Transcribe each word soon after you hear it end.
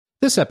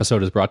This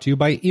episode is brought to you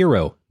by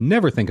Eero.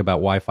 Never think about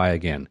Wi-Fi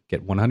again.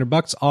 Get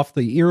 $100 off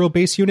the Eero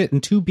base unit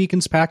and 2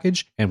 beacons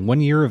package and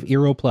 1 year of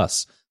Eero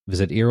Plus.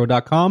 Visit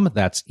Eero.com,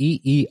 that's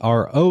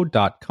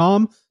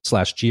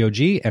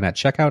EERO.com/GOG, and at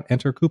checkout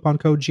enter coupon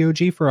code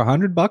GOG for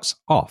 $100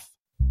 off.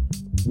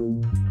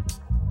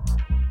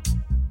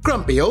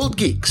 Grumpy Old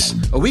Geeks,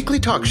 a weekly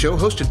talk show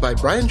hosted by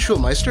Brian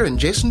Schulmeister and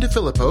Jason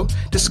DeFilippo,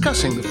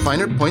 discussing the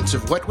finer points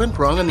of what went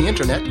wrong on the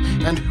internet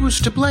and who's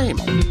to blame.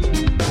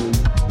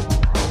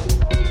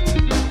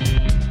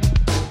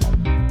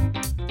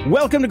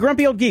 Welcome to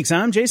Grumpy Old Geeks.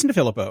 I'm Jason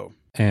DeFilippo.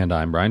 And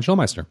I'm Brian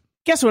Schulmeister.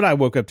 Guess what I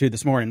woke up to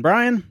this morning,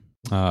 Brian?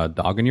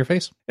 Dog in your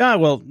face?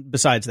 Well,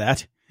 besides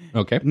that.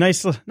 Okay.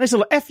 Nice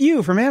little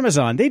FU from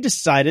Amazon. They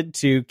decided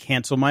to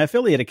cancel my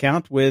affiliate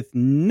account with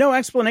no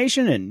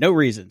explanation and no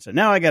reason. So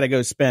now I got to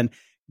go spend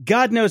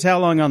God knows how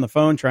long on the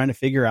phone trying to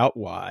figure out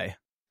why.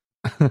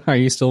 Are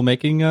you still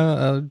making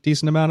a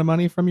decent amount of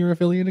money from your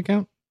affiliate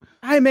account?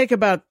 I make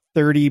about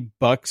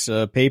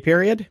 $30 a pay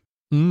period.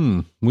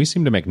 We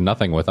seem to make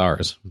nothing with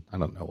ours. I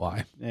don't know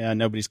why. Yeah,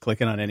 nobody's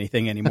clicking on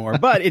anything anymore.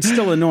 But it's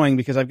still annoying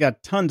because I've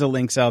got tons of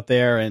links out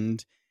there,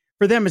 and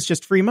for them, it's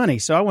just free money.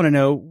 So I want to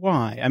know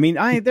why. I mean,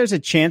 there's a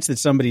chance that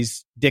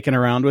somebody's dicking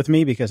around with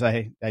me because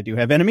I do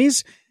have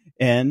enemies,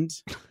 and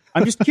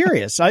I'm just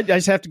curious. I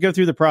just have to go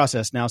through the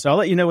process now. So I'll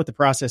let you know what the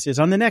process is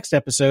on the next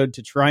episode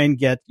to try and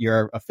get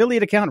your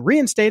affiliate account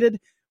reinstated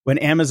when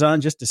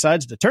Amazon just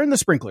decides to turn the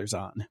sprinklers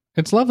on.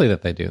 It's lovely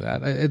that they do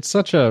that. It's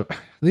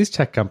these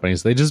tech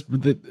companies,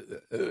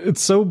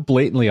 it's so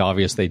blatantly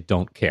obvious they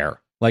don't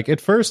care. Like at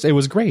first it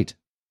was great.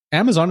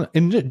 Amazon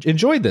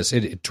enjoyed this.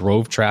 It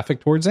drove traffic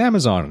towards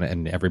Amazon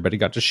and everybody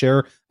got to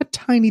share a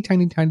tiny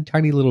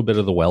little bit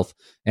of the wealth.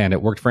 And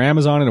it worked for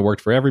Amazon and it worked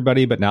for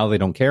everybody, but now they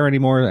don't care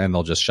anymore and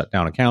they'll just shut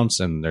down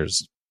accounts. And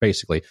there's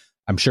basically,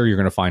 I'm sure you're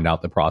going to find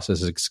out the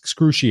process is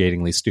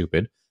excruciatingly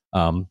stupid.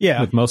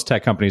 With most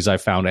tech companies,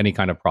 I've found any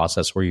kind of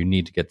process where you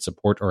need to get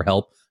support or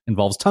help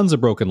involves tons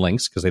of broken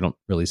links because they don't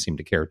really seem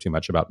to care too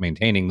much about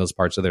maintaining those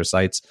parts of their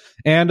sites.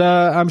 And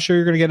I'm sure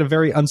you're going to get a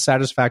very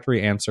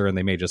unsatisfactory answer, and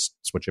they may just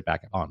switch it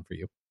back on for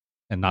you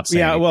and not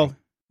say anything.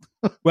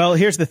 Well,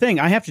 here's the thing.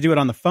 I have to do it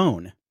on the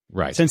phone.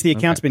 Right. Since the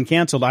account's been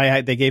canceled,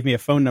 they gave me a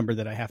phone number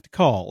that I have to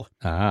call.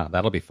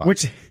 That'll be fun.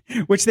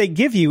 Which they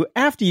give you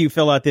after you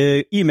fill out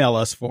the email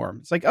us form.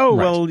 It's like,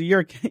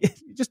 you're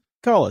just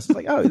call us. It's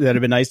like, that'd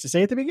have been nice to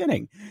say at the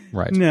beginning.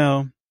 Right.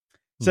 No.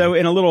 So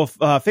in a little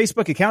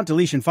Facebook account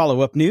deletion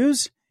follow-up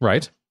news.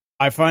 Right.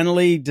 I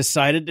finally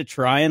decided to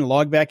try and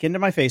log back into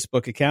my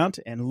Facebook account.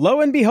 And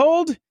lo and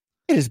behold,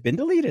 it has been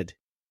deleted.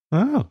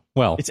 Oh,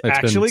 well, it's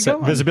actually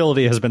gone.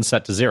 Visibility has been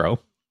set to 0.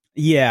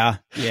 Yeah.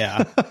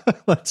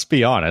 Let's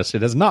be honest.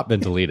 It has not been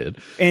deleted.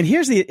 And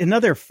here's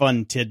another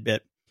fun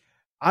tidbit.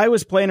 I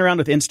was playing around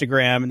with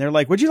Instagram and they're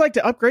like, would you like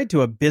to upgrade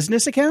to a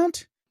business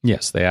account?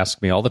 Yes, they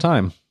ask me all the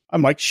time.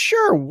 I'm like,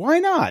 sure, why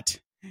not?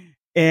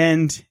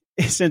 And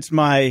since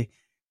my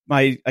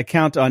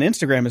account on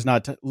Instagram is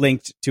not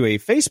linked to a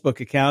Facebook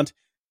account,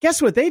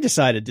 guess what they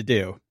decided to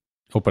do?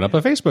 Open up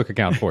a Facebook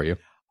account for you.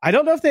 I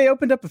don't know if they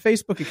opened up a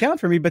Facebook account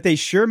for me, but they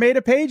sure made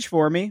a page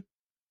for me.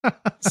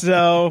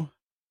 So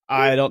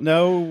I don't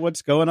know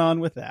what's going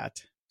on with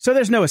that. So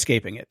there's no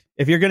escaping it.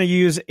 If you're going to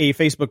use a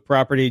Facebook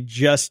property,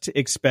 just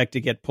expect to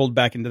get pulled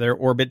back into their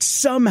orbit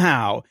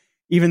somehow,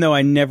 even though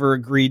I never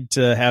agreed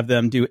to have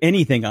them do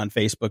anything on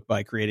Facebook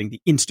by creating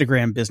the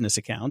Instagram business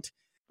account.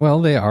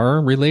 Well, they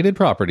are related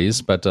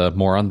properties, but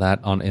more on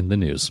that in the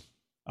news.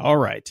 All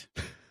right.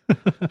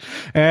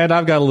 And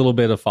I've got a little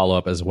bit of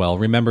follow-up as well.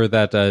 Remember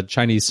that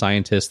Chinese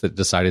scientist that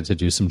decided to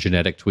do some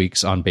genetic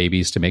tweaks on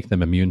babies to make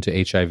them immune to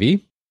HIV?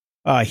 He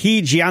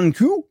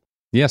Jiankui?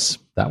 Yes,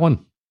 that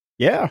one.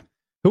 Yeah.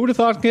 Who would have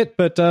thought it,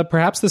 but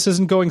perhaps this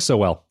isn't going so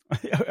well.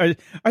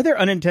 Are there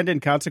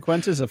unintended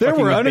consequences of There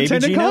fucking were with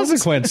unintended baby genomes?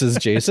 consequences,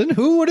 Jason.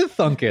 Who would have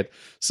thunk it?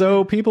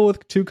 So people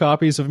with 2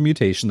 copies of a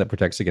mutation that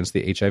protects against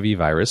the HIV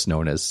virus,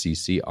 known as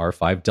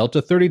CCR5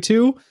 Delta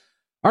 32,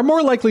 are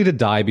more likely to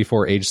die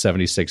before age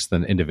 76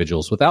 than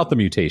individuals without the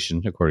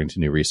mutation, according to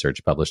new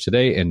research published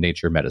today in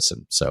Nature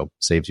Medicine. So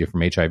saves you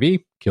from HIV,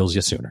 kills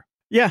you sooner.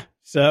 Yeah,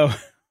 so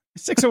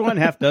 6 of one,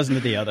 half dozen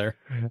of the other.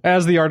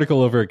 As the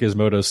article over at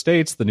Gizmodo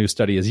states, the new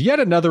study is yet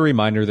another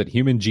reminder that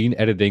human gene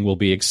editing will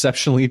be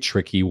exceptionally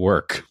tricky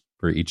work.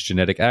 For each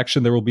genetic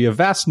action, there will be a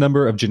vast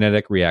number of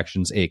genetic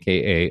reactions,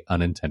 aka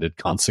unintended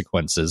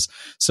consequences.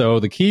 So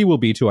the key will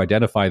be to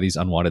identify these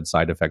unwanted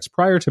side effects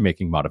prior to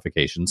making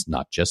modifications,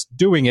 not just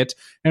doing it,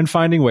 and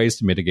finding ways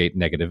to mitigate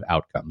negative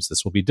outcomes.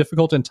 This will be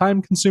difficult and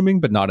time-consuming,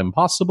 but not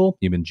impossible.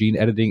 Human gene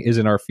editing is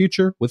in our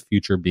future, with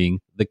future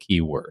being the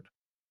key word.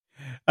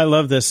 I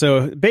love this.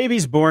 So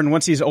baby's born.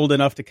 Once he's old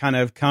enough to kind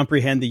of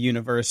comprehend the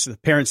universe, the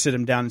parents sit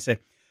him down and say,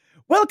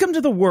 welcome to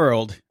the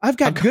world. I've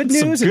got good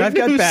news and I've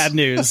got bad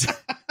news.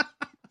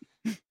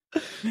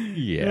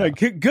 Yeah.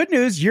 Good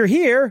news, you're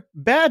here.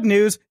 Bad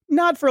news,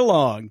 not for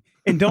long.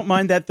 And don't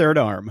mind that third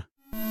arm.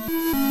 In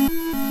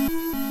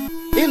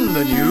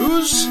the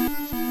news...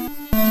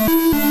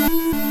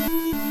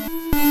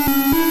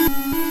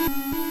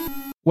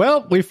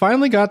 Well, we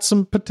finally got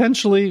some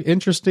potentially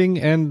interesting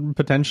and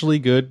potentially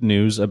good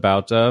news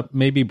about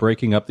maybe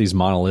breaking up these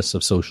monoliths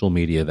of social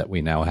media that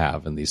we now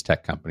have in these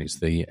tech companies.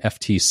 The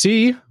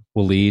FTC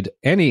will lead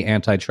any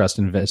antitrust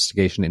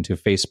investigation into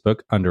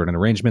Facebook under an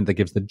arrangement that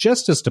gives the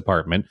Justice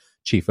Department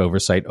chief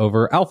oversight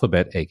over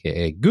Alphabet,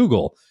 aka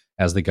Google,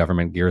 as the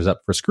government gears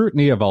up for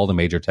scrutiny of all the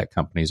major tech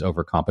companies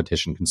over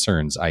competition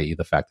concerns, i.e.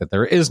 the fact that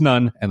there is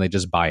none and they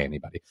just buy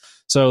anybody.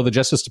 So the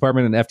Justice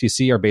Department and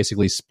FTC are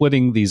basically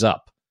splitting these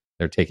up.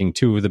 They're taking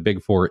two of the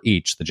big four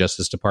each. The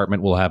Justice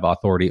Department will have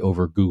authority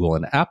over Google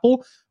and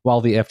Apple, while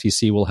the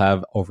FTC will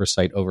have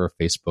oversight over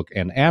Facebook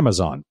and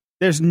Amazon.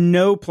 There's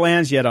no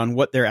plans yet on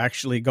what they're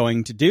actually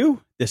going to do.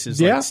 This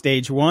is like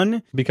stage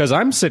one. Because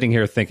I'm sitting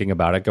here thinking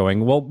about it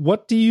going, well,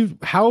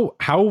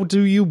 how do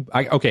you,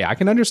 I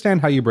can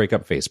understand how you break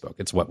up Facebook.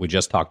 It's what we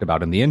just talked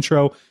about in the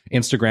intro.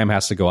 Instagram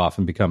has to go off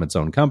and become its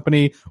own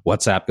company.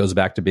 WhatsApp goes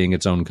back to being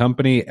its own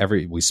company.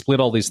 We split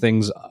all these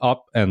things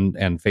up and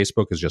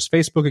Facebook is just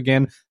Facebook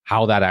again.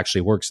 How that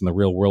actually works in the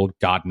real world,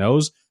 God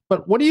knows.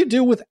 But what do you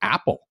do with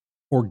Apple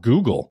or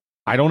Google?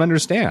 I don't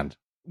understand.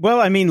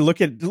 Well, I mean,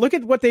 look at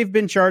what they've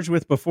been charged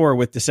with before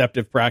with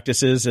deceptive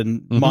practices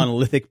and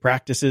monolithic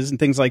practices and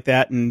things like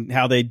that, and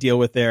how they deal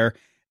with their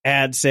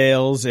ad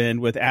sales. And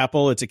with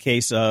Apple, it's a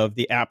case of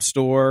the App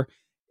Store.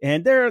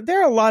 And there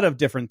are a lot of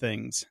different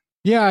things.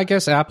 Yeah, I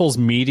guess Apple's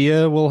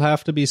media will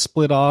have to be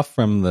split off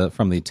from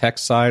the tech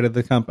side of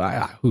the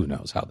company. Who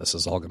knows how this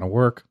is all going to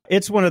work?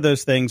 It's one of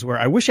those things where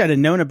I wish I'd have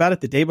known about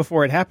it the day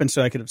before it happened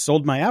so I could have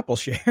sold my Apple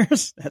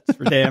shares. That's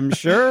for damn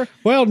sure.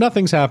 Well,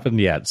 nothing's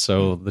happened yet,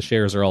 so the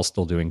shares are all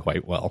still doing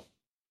quite well.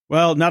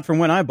 Well, not from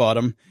when I bought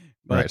them.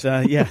 But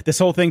right. This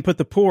whole thing put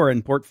the poor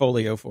in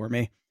portfolio for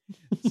me.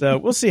 So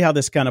we'll see how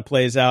this kind of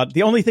plays out.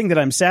 The only thing that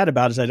I'm sad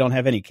about is I don't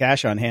have any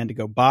cash on hand to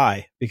go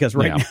buy, because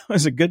now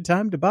is a good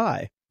time to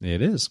buy.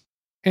 It is.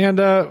 And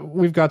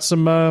we've got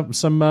some Web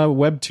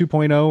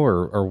 2.0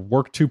 or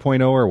Work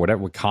 2.0 or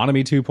whatever,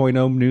 Economy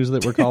 2.0 news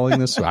that we're calling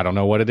this. I don't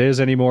know what it is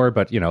anymore,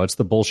 but, it's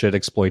the bullshit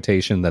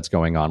exploitation that's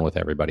going on with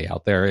everybody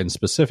out there. In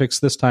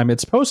specifics, this time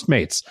it's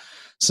Postmates.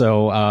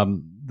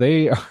 So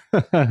they've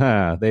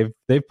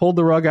pulled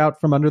the rug out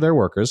from under their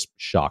workers.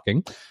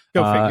 Shocking.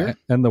 Go figure.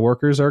 And the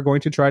workers are going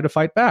to try to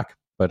fight back,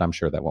 but I'm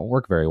sure that won't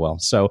work very well.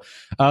 So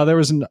there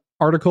was an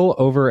article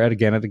over at the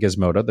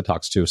Gizmodo that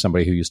talks to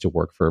somebody who used to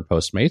work for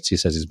Postmates. He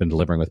says he's been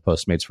delivering with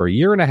Postmates for a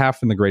year and a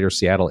half in the greater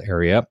Seattle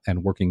area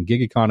and working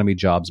gig economy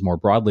jobs more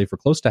broadly for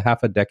close to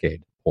half a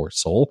decade. Poor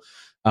soul.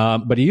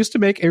 But he used to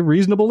make a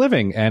reasonable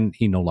living, and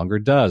he no longer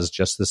does.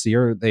 Just this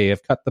year, they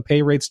have cut the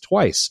pay rates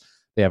twice.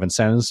 They have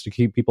incentives to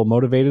keep people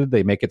motivated.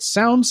 They make it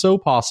sound so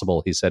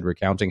possible, he said,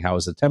 recounting how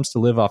his attempts to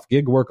live off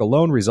gig work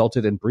alone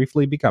resulted in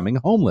briefly becoming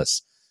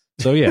homeless.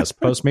 So yes,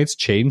 Postmates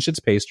changed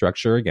its pay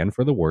structure again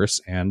for the worse,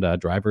 and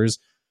drivers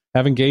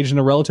have engaged in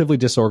a relatively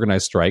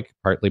disorganized strike,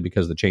 partly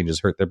because the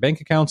changes hurt their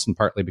bank accounts and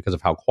partly because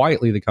of how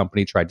quietly the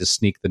company tried to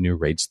sneak the new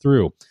rates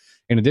through.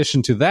 In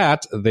addition to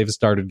that, they've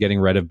started getting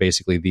rid of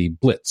basically the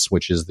Blitz,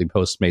 which is the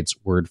Postmates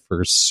word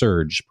for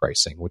surge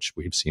pricing, which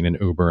we've seen in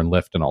Uber and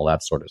Lyft and all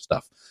that sort of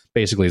stuff.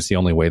 Basically, it's the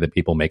only way that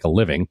people make a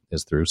living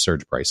is through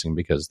surge pricing,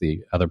 because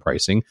the other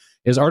pricing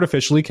is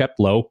artificially kept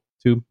low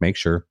to make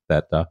sure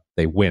that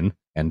they win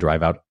and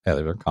drive out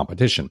other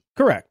competition.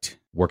 Correct.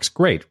 Works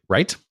great,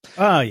 right?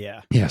 Oh,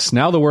 yeah. Yes.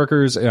 Now the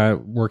workers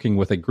working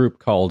with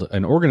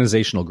an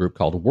organizational group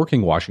called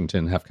Working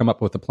Washington have come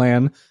up with a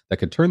plan that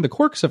could turn the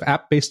quirks of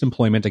app-based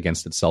employment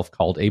against itself,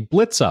 called a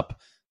Blitz-Up.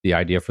 The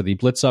idea for the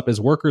Blitz-Up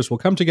is workers will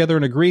come together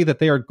and agree that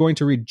they are going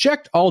to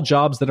reject all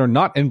jobs that are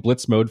not in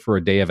Blitz mode for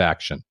a day of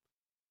action,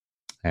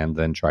 and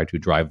then try to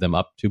drive them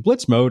up to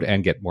Blitz mode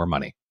and get more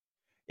money.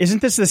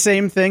 Isn't this the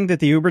same thing that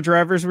the Uber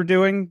drivers were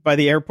doing by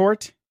the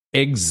airport?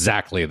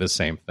 Exactly the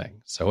same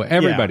thing. So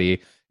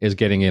everybody is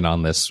getting in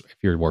on this if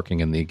you're working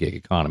in the gig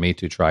economy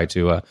to try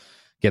to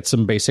get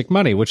some basic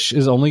money, which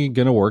is only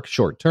going to work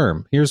short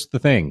term. Here's the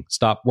thing.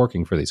 Stop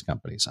working for these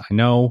companies. I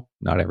know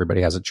not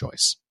everybody has a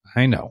choice.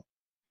 I know.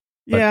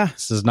 But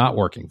this is not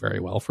working very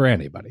well for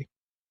anybody.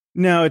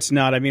 No, it's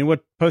not. I mean,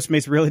 what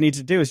Postmates really needs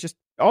to do is just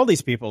all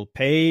these people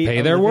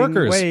pay their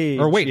workers. Wage.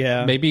 Or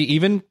maybe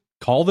even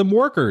call them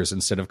workers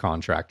instead of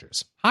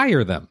contractors.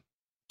 Hire them.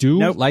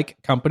 Like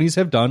companies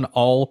have done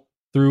all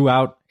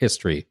throughout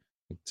history,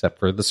 except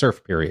for the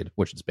surf period,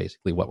 which is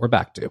basically what we're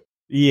back to.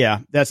 Yeah,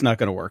 that's not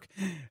going to work.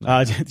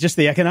 Just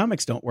the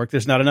economics don't work.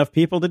 There's not enough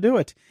people to do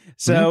it.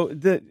 So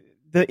the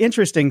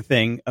interesting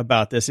thing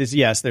about this is,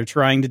 yes, they're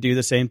trying to do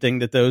the same thing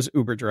that those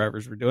Uber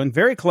drivers were doing.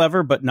 Very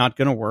clever, but not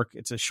going to work.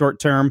 It's a short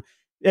term.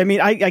 I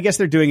mean, I guess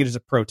they're doing it as a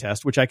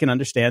protest, which I can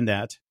understand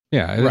that.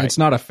 Yeah, It's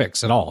not a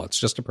fix at all. It's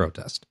just a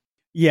protest.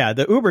 Yeah,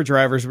 the Uber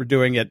drivers were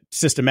doing it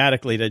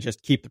systematically to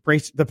just keep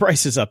the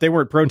prices up. They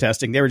weren't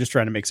protesting. They were just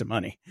trying to make some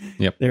money.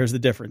 Yep. There's the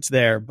difference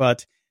there.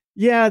 But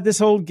yeah, this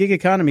whole gig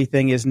economy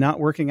thing is not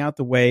working out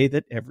the way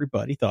that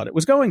everybody thought it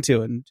was going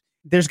to. And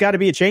there's got to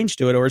be a change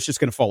to it, or it's just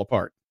going to fall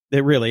apart.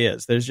 It really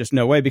is. There's just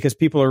no way, because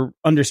people are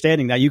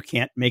understanding now you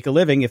can't make a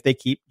living if they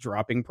keep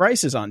dropping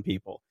prices on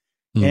people.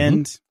 Mm-hmm.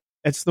 And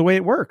It's the way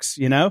it works.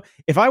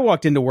 If I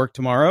walked into work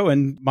tomorrow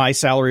and my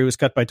salary was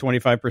cut by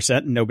 25%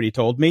 and nobody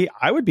told me,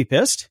 I would be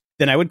pissed.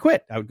 Then I would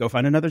quit. I would go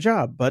find another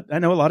job. But I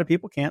know a lot of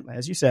people can't,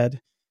 as you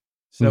said.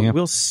 So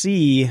we'll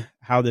see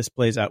how this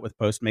plays out with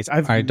Postmates.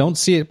 I don't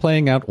see it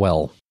playing out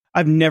well.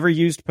 I've never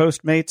used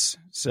Postmates,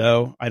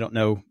 so I don't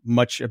know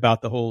much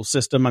about the whole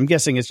system. I'm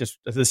guessing it's just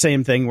the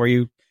same thing where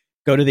you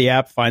go to the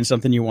app, find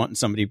something you want, and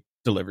somebody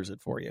delivers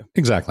it for you.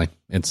 Exactly.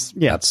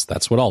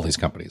 That's what all these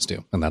companies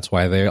do. And that's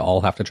why they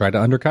all have to try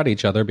to undercut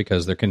each other,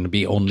 because there can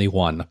be only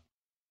one.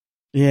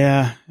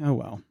 Yeah. Oh,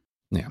 well.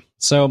 Yeah.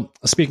 So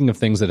speaking of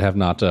things that have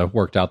not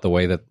worked out the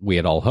way that we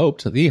had all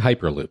hoped, the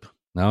Hyperloop.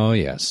 Oh,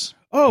 yes.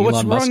 Oh, Elon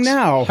what's Musk's wrong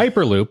now?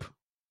 Hyperloop.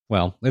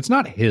 Well, it's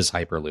not his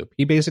Hyperloop.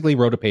 He basically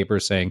wrote a paper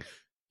saying,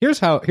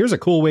 here's a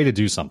cool way to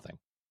do something.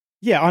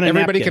 Yeah, on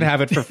everybody napkin. can have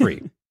it for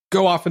free.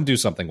 Go off and do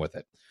something with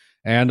it.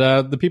 And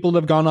the people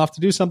that have gone off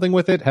to do something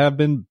with it have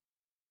been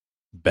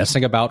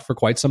messing about for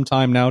quite some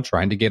time now,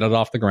 trying to get it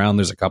off the ground.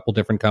 There's a couple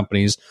different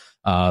companies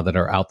that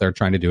are out there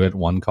trying to do it.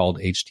 One called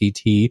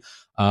HTT.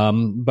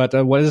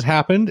 But what has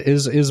happened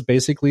is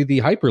basically the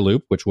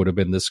Hyperloop, which would have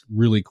been this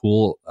really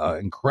cool,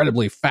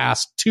 incredibly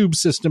fast tube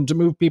system to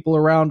move people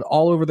around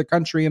all over the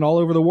country and all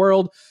over the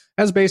world,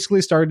 has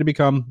basically started to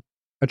become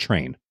a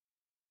train.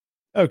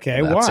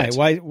 Okay,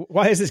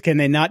 why is this? Can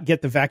they not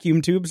get the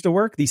vacuum tubes to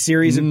work? These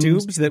series of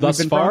tubes that thus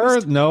we've been far,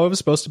 promised? no, it was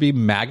supposed to be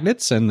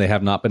magnets, and they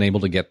have not been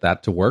able to get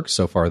that to work.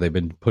 So far, they've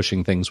been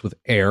pushing things with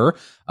air.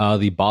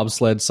 The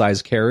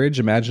bobsled-sized carriage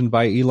imagined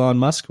by Elon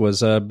Musk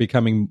was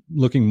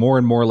looking more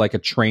and more like a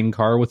train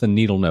car with a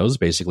needle nose,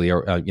 basically,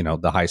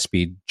 the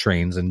high-speed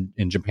trains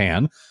in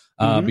Japan.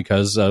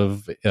 Because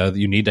of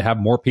you need to have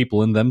more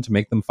people in them to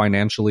make them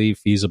financially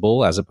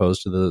feasible, as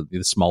opposed to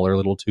the smaller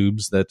little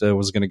tubes that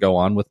was going to go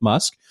on with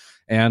Musk.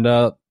 And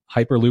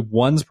Hyperloop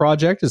 1's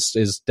project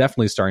is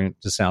definitely starting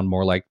to sound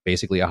more like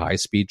basically a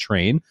high-speed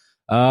train.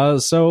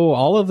 So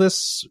all of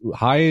this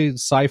high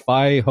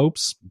sci-fi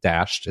hopes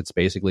dashed. It's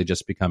basically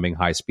just becoming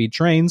high-speed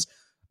trains.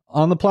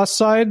 On the plus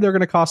side, they're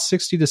going to cost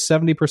 60 to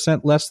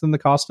 70% less than the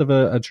cost of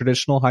a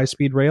traditional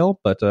high-speed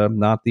rail, but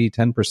not the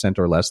 10%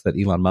 or less that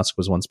Elon Musk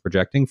was once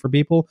projecting for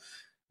people.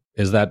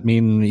 Does that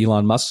mean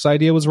Elon Musk's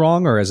idea was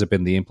wrong, or has it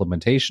been the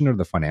implementation or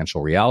the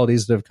financial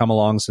realities that have come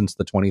along since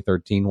the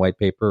 2013 white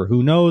paper?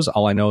 Who knows?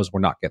 All I know is we're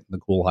not getting the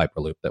cool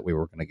Hyperloop that we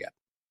were going to get.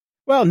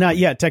 Well, not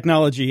yet.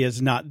 Technology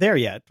is not there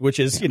yet,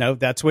 which is,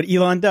 that's what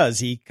Elon does.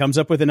 He comes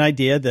up with an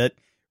idea that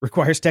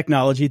requires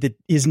technology that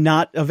is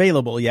not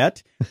available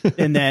yet,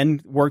 and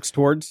then works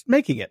towards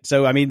making it.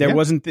 So, I mean, there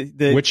wasn't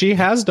the which he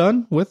has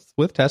done with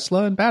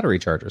Tesla and battery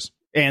chargers.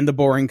 And the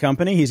Boring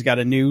Company. He's got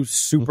a new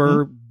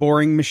super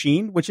boring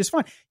machine, which is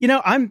fine.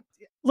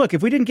 Look,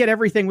 if we didn't get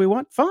everything we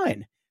want,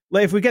 fine.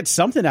 If we get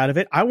something out of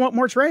it, I want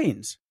more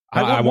trains.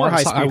 I want more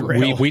high-speed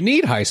rail. We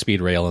need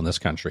high-speed rail in this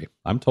country.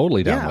 I'm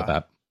totally down with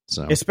that.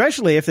 So.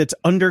 Especially if it's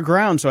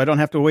underground, so I don't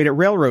have to wait at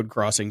railroad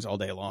crossings all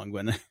day long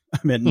when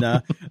I'm in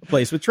a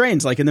place with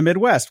trains, like in the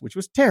Midwest, which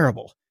was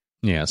terrible.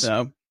 Yes.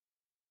 So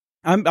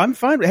I'm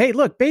fine. Hey,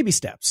 look, baby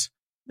steps.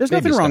 There's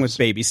nothing wrong with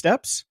baby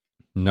steps.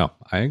 No,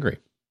 I agree.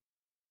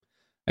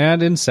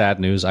 And in sad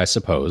news, I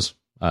suppose,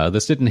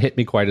 this didn't hit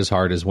me quite as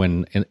hard as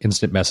when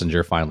Instant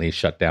Messenger finally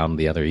shut down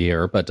the other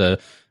year, but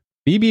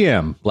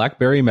BBM,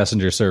 BlackBerry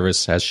Messenger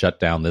Service, has shut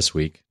down this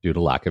week due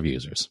to lack of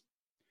users.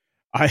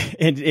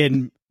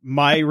 And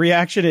my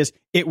reaction is,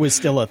 it was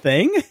still a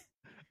thing?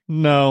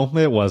 No,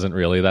 it wasn't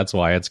really. That's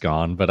why it's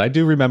gone. But I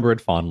do remember it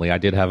fondly. I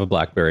did have a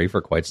BlackBerry for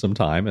quite some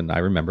time, and I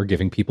remember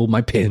giving people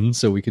my PIN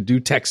so we could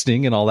do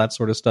texting and all that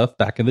sort of stuff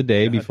back in the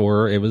day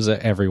before it was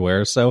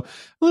everywhere. So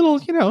a little,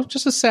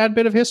 just a sad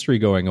bit of history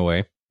going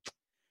away.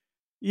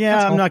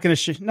 Yeah, I'm not going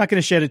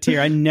to shed a tear.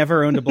 I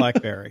never owned a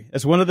BlackBerry.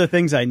 That's one of the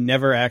things I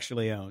never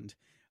actually owned.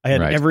 I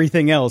had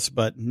everything else,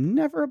 but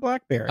never a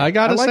BlackBerry. I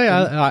gotta say,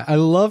 I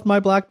love my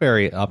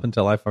BlackBerry up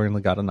until I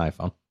finally got an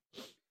iPhone.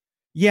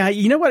 Yeah,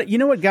 you know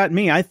what got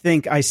me? I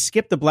think I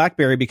skipped the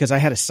BlackBerry because I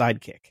had a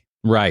Sidekick.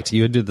 Right,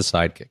 you did the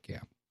Sidekick, yeah.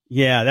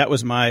 Yeah, that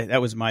was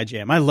my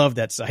jam. I love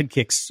that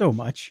Sidekick so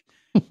much.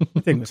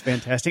 The thing was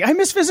fantastic. I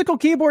miss physical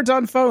keyboards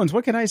on phones.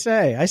 What can I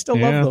say? I still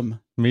love them.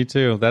 Me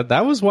too.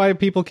 That was why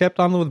people kept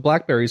on with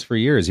BlackBerries for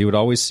years. You would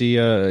always see,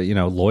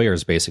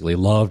 lawyers basically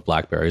loved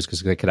BlackBerries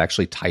because they could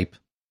actually type.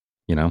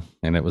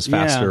 And it was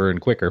faster and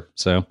quicker.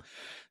 So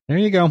there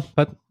you go.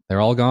 But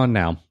they're all gone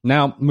now.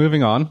 Now,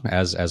 moving on,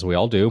 as we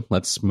all do,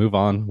 let's move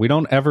on. We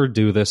don't ever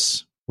do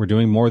this. We're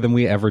doing more than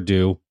we ever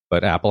do.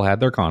 But Apple had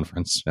their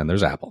conference, and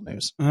there's Apple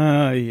news.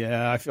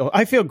 Yeah,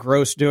 I feel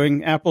gross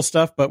doing Apple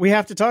stuff, but we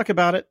have to talk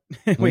about it.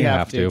 we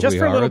have to. Just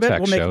for a little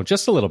bit.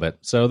 Just a little bit.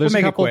 So there's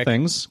a couple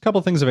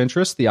things of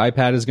interest. The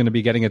iPad is going to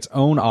be getting its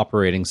own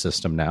operating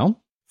system now.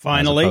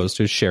 Finally. As opposed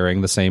to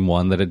sharing the same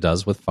one that it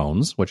does with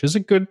phones, which is a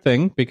good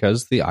thing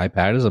because the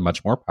iPad is a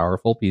much more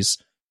powerful piece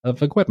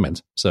of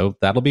equipment. So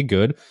that'll be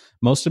good.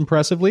 Most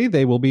impressively,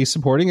 they will be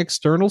supporting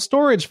external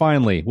storage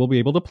finally. We'll be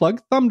able to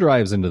plug thumb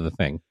drives into the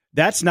thing.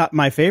 That's not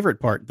my favorite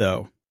part,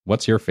 though.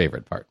 What's your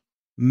favorite part?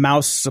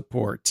 Mouse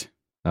support.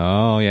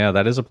 Oh, yeah,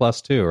 that is a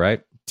plus too,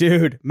 right?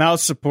 Dude,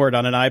 mouse support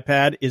on an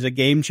iPad is a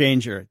game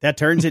changer. That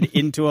turns it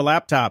into a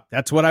laptop.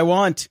 That's what I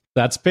want.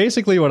 That's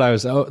basically what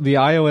the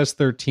iOS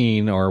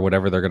 13 or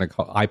whatever they're going to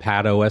call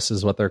iPad OS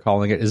is what they're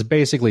calling it, is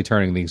basically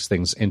turning these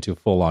things into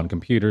full-on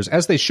computers,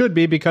 as they should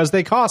be, because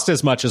they cost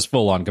as much as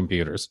full-on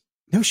computers.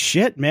 No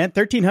shit, man.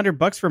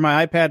 $1,300 for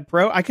my iPad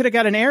Pro. I could have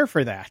got an Air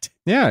for that.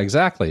 Yeah,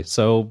 exactly.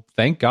 So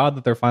thank God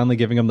that they're finally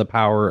giving them the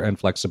power and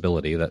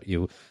flexibility that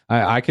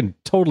I can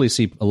totally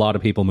see a lot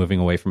of people moving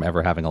away from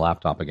ever having a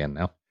laptop again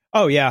now.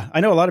 Oh, yeah.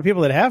 I know a lot of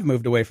people that have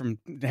moved away from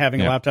having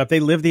a laptop.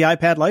 They live the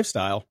iPad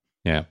lifestyle.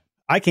 Yeah.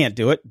 I can't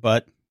do it,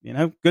 but,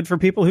 good for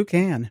people who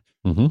can.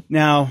 Mm-hmm.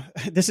 Now,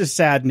 this is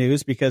sad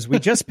news because we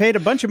just paid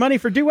a bunch of money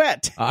for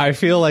Duet. I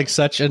feel like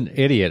such an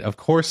idiot. Of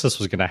course this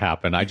was going to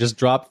happen. I just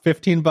dropped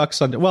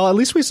 $15 on... Well, at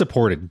least we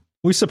supported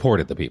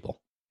the people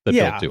that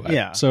built Duet.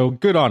 Yeah. So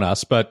good on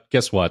us, but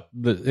guess what?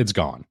 It's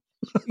gone.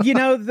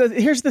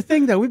 Here's the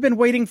thing, though. We've been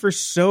waiting for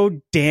so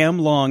damn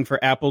long for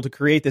Apple to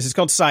create this. It's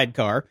called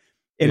Sidecar.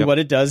 And what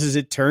it does is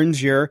it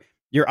turns your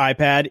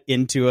iPad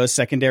into a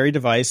secondary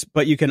device,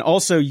 but you can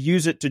also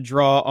use it to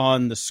draw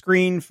on the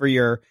screen for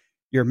your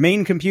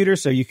main computer.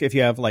 So if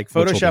you have like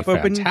Photoshop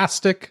open,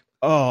 fantastic.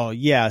 Oh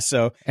yeah.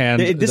 So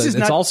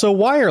it's also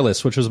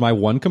wireless, which was my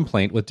one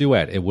complaint with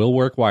Duet. It will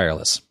work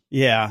wireless.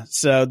 Yeah.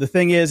 So the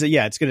thing is,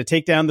 it's going to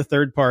take down the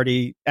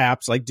third-party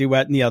apps like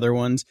Duet and the other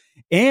ones,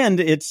 and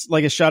it's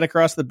like a shot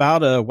across the bow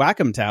to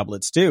Wacom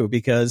tablets too,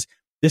 because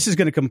this is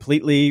going to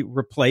completely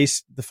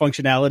replace the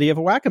functionality of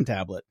a Wacom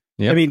tablet.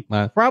 Yep. I mean,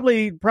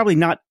 probably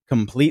not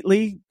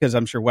completely, because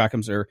I'm sure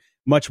Wacoms are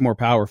much more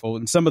powerful,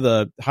 and some of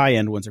the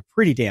high-end ones are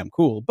pretty damn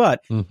cool.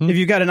 But if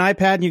you've got an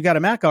iPad and you've got a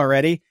Mac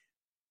already,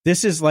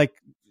 this is like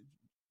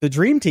the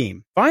dream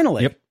team,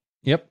 finally.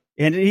 Yep.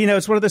 And,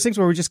 it's one of those things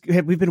where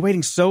we've been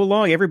waiting so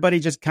long. Everybody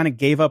just kind of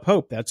gave up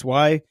hope. That's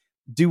why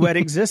Duet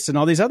exists and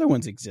all these other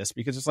ones exist,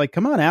 because it's like,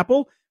 come on,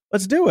 Apple,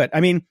 let's do it.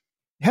 I mean,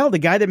 hell, the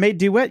guy that made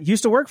Duet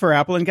used to work for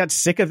Apple and got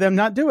sick of them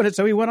not doing it.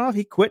 So he went off,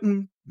 he quit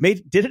and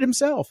did it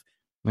himself.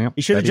 Yep.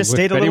 He should have just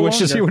stayed a little longer.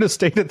 Wishes he would have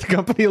stayed at the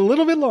company a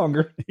little bit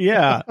longer.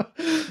 Yeah.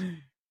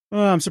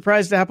 Well, I'm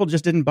surprised Apple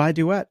just didn't buy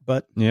Duet,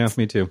 but... Yeah,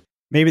 me too.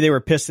 Maybe they were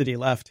pissed that he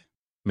left.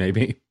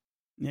 Maybe.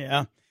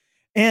 Yeah.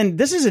 And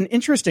this is an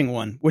interesting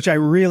one, which I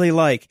really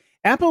like.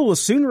 Apple will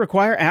soon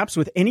require apps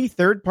with any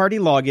third-party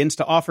logins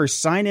to offer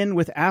sign-in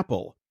with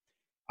Apple.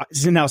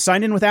 Now,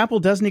 sign-in with Apple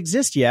doesn't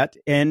exist yet,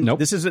 and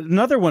This is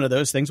another one of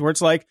those things where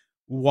it's like,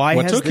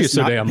 why has this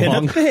not been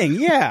a thing?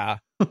 Yeah.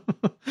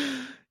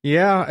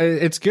 Yeah,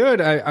 it's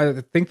good.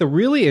 I think the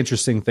really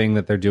interesting thing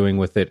that they're doing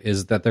with it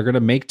is that they're going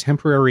to make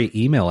temporary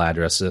email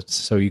addresses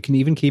so you can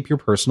even keep your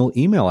personal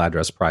email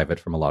address private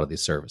from a lot of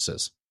these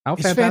services. How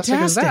fantastic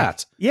is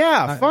that?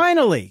 Yeah,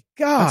 finally.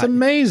 God. That's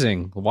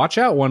amazing. Watch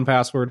out,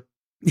 1Password.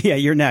 Yeah,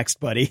 you're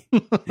next, buddy.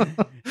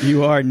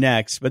 You are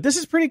next. But this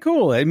is pretty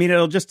cool. I mean,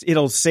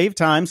 it'll save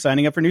time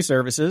signing up for new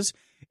services,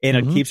 and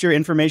it keeps your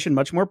information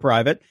much more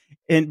private.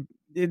 And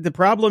the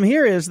problem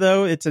here is,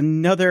 though, it's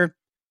another,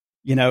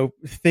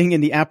 thing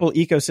in the Apple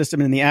ecosystem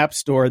and in the App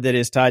Store that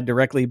is tied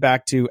directly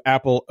back to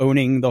Apple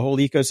owning the whole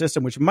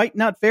ecosystem, which might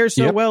not fare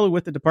so well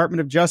with the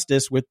Department of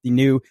Justice with the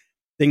new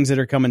things that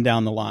are coming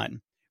down the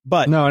line.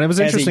 But no, and it was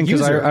interesting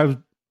because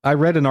I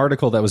read an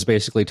article that was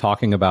basically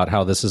talking about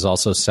how this is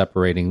also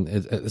separating.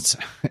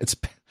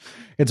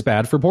 It's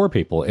bad for poor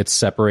people. It's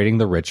separating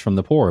the rich from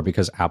the poor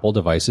because Apple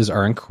devices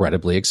are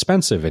incredibly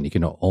expensive, and you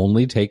can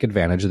only take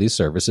advantage of these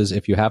services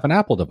if you have an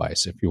Apple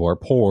device. If you are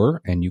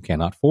poor and you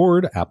cannot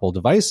afford Apple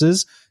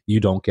devices, you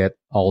don't get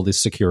all the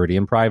security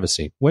and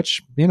privacy,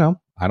 which,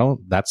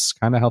 that's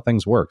kind of how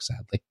things work,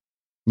 sadly.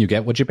 You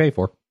get what you pay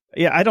for.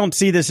 Yeah, I don't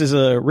see this as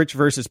a rich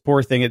versus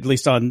poor thing, at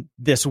least on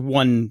this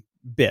one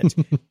bit.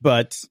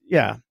 But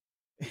yeah,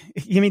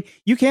 I mean,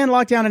 you can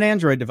lock down an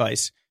Android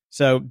device.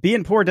 So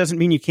being poor doesn't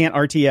mean you can't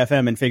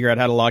RTFM and figure out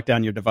how to lock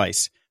down your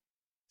device.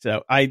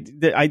 So I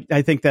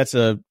think that's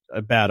a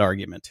bad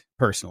argument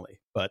personally.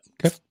 But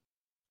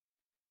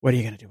what are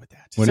you going to do with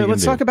that? So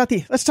let's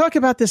talk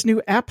about this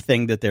new app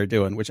thing that they're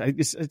doing, which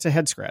it's a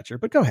head scratcher.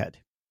 But go ahead.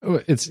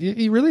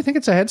 You really think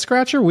it's a head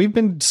scratcher? We've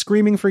been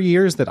screaming for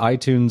years that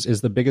iTunes is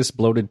the biggest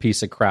bloated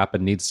piece of crap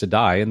and needs to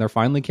die, and they're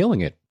finally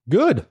killing it.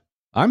 Good.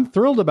 I'm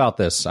thrilled about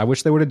this. I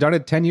wish they would have done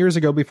it 10 years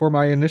ago before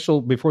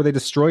they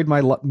destroyed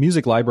my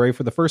music library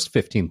for the first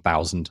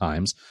 15,000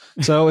 times.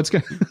 So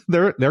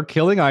they're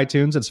killing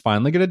iTunes. It's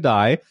finally going to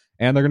die,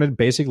 and they're going to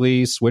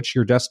basically switch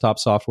your desktop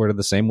software to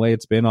the same way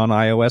it's been on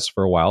iOS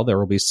for a while. There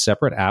will be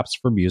separate apps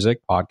for music,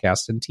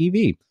 podcasts, and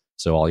TV.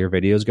 So all your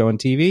videos go in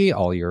TV,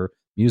 all your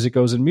music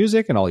goes in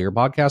music, and all your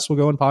podcasts will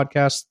go in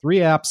podcasts. 3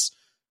 apps,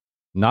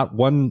 not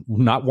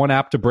one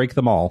app to break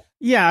them all.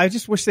 Yeah, I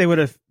just wish they would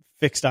have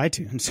fixed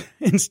iTunes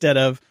instead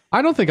of...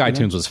 I don't think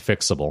iTunes was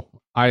fixable.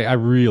 I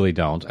really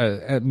don't.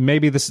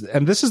 Maybe this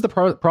is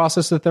the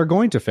process that they're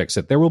going to fix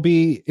it. There will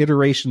be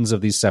iterations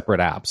of these separate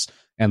apps,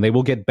 and they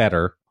will get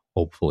better,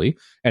 hopefully,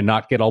 and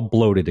not get all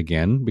bloated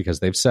again because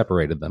they've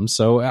separated them.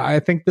 So I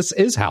think this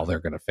is how they're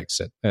going to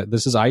fix it.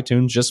 This is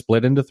iTunes just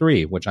split into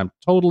 3, which I'm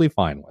totally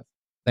fine with.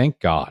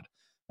 Thank God.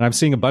 And I'm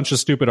seeing a bunch of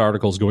stupid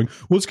articles going,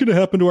 what's going to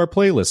happen to our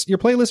playlists? Your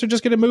playlists are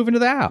just going to move into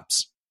the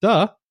apps.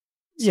 Duh.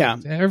 Yeah.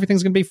 So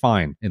everything's going to be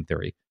fine, in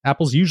theory.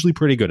 Apple's usually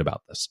pretty good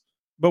about this.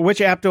 But which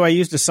app do I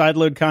use to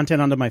sideload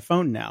content onto my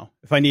phone now?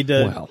 If I need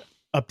to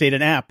update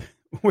an app,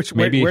 where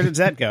does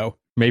that go?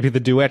 Maybe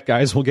the Duet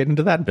guys will get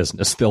into that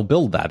business. They'll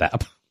build that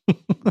app.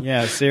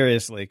 Yeah,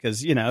 seriously.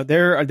 Because,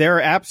 there are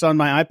apps on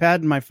my iPad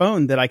and my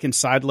phone that I can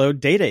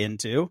sideload data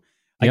into.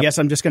 I guess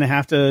I'm just going to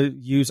have to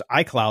use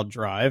iCloud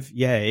Drive.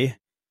 Yay.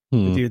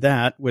 To do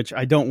that, which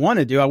I don't want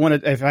to do.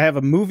 If I have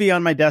a movie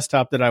on my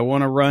desktop that I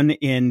want to run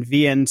in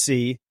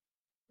VNC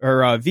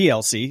or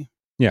VLC.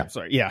 Yeah.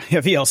 Sorry. Yeah.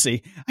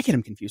 VLC. I get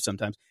them confused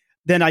sometimes.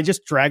 Then I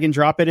just drag and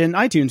drop it in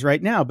iTunes right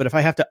now. But if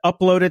I have to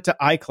upload it to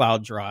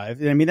iCloud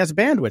Drive, I mean, that's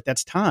bandwidth.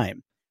 That's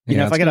time.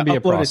 If I got to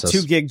upload a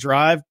 2 gig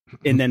drive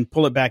and then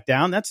pull it back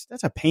down, that's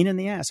a pain in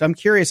the ass. So I'm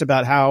curious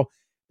about how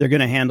they're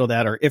going to handle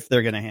that, or if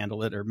they're going to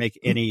handle it or make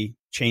any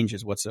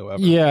changes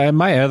whatsoever. Yeah. And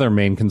my other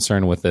main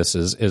concern with this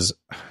is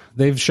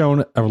they've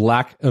shown a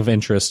lack of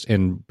interest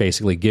in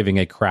basically giving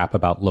a crap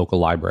about local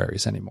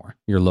libraries anymore,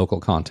 your local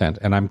content.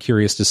 And I'm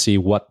curious to see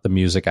what the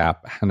music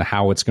app and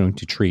how it's going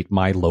to treat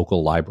my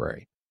local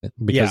library.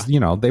 Because,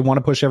 they want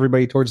to push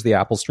everybody towards the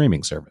Apple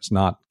streaming service,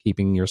 not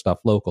keeping your stuff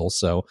local.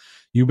 So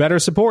you better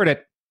support it.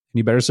 And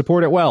you better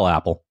support it well,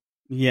 Apple.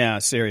 Yeah,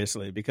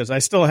 seriously, because I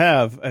still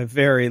have a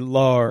very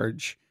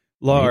large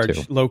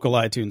local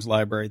iTunes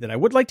library that I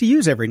would like to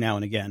use every now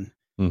and again.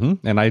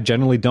 Mm-hmm. And I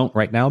generally don't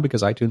right now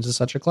because iTunes is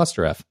such a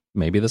cluster F.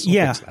 Maybe this will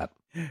fix that.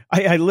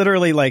 I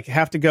literally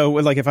have to go,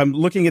 if I'm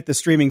looking at the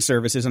streaming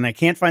services and I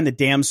can't find the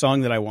damn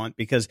song that I want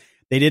because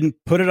they didn't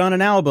put it on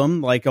an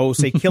album,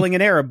 say Killing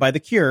an Arab by The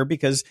Cure,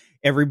 because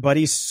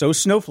everybody's so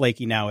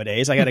snowflakey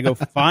nowadays. I got to go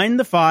find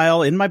the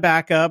file in my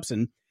backups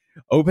and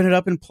open it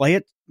up and play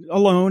it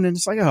alone. And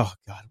it's like, oh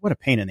God, what a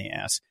pain in the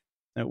ass.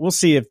 We'll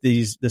see if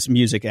this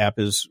music app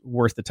is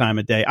worth the time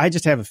of day. I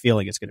just have a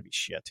feeling it's going to be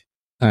shit.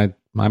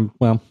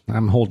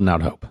 I'm holding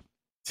out hope.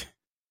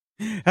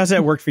 How's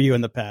that worked for you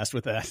in the past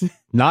with that?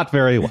 Not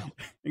very well.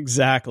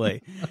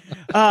 Exactly.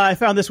 I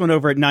found this one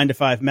over at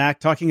 9to5Mac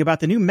talking about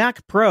the new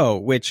Mac Pro,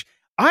 which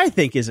I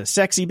think is a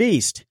sexy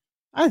beast.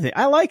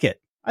 I like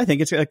it. I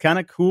think it's a kind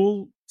of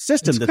cool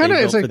system that they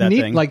built for that thing.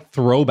 It's a neat,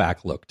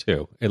 throwback look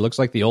too. It looks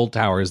like the old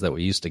towers that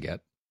we used to get.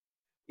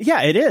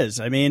 Yeah, it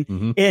is. I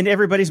mean, and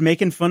everybody's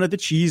making fun of the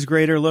cheese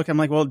grater look. I'm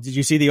like, well, did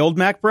you see the old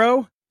Mac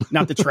Pro?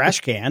 Not the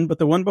trash can, but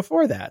the one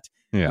before that.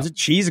 Yeah. It was a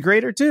cheese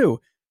grater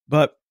too.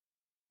 But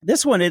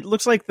this one, it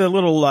looks like the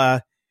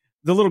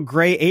little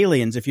gray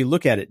aliens if you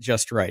look at it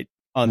just right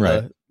on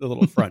the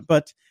little front.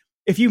 But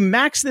if you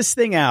max this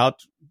thing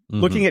out,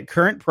 looking at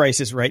current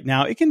prices right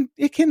now, it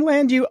can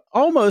land you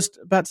almost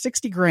about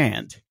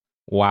 $60,000.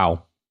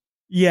 Wow.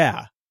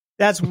 Yeah.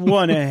 That's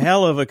one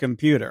hell of a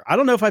computer. I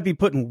don't know if I'd be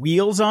putting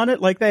wheels on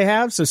it like they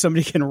have so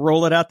somebody can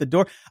roll it out the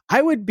door.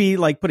 I would be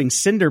putting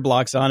cinder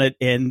blocks on it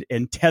and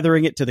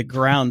tethering it to the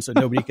ground so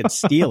nobody could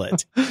steal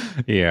it.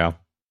 Yeah.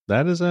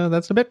 That's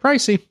a bit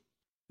pricey.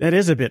 That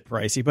is a bit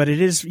pricey, but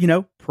it is,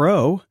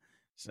 pro.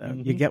 So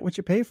you get what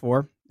you pay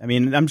for. I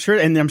mean, I'm sure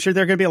there are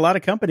going to be a lot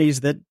of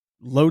companies that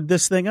load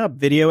this thing up,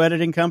 video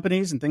editing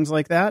companies and things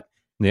like that.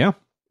 Yeah.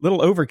 Little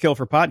overkill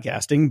for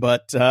podcasting,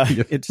 but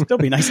it'd still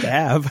be nice to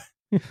have.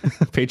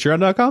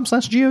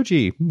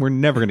 Patreon.com/GOG. We're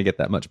never going to get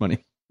that much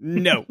money.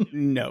 No.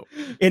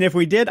 And if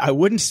we did, I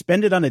wouldn't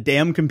spend it on a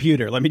damn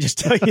computer. Let me just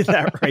tell you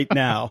that right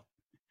now.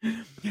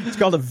 It's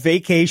called a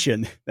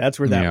vacation. That's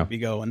where that would be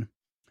going.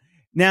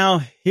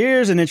 Now,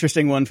 here's an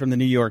interesting one from the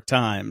New York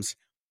Times.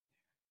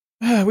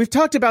 We've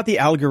talked about the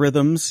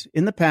algorithms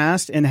in the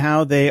past and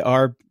how they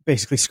are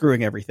basically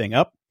screwing everything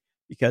up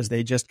because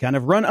they just kind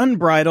of run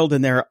unbridled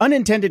and there are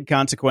unintended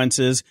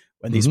consequences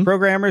when these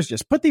programmers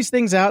just put these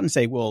things out and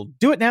say, well,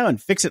 do it now and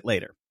fix it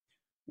later.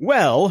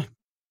 Well,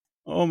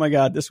 oh my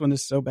God, this one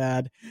is so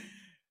bad.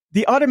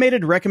 The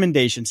automated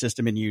recommendation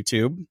system in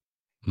YouTube,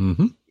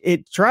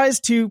 it tries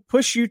to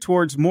push you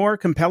towards more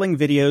compelling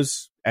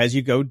videos as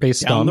you go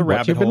based down on the rabbit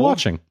what you've hole. been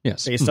watching.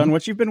 Yes. Based on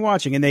what you've been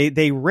watching. And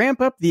they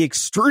ramp up the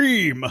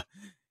extreme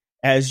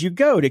as you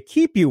go to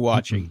keep you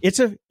watching. It's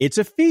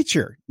a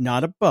feature,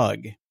 not a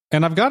bug.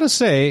 And I've got to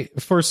say,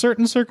 for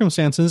certain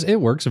circumstances, it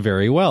works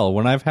very well.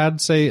 When I've had,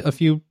 say, a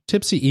few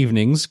tipsy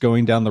evenings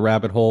going down the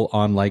rabbit hole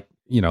on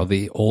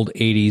the old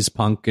 80s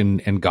punk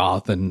and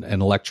goth and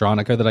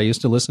electronica that I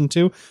used to listen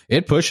to,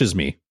 it pushes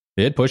me.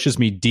 It pushes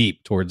me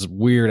deep towards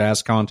weird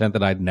ass content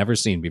that I'd never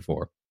seen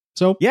before.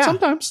 So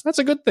sometimes that's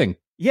a good thing.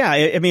 Yeah,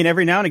 I mean,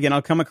 every now and again,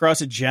 I'll come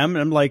across a gem,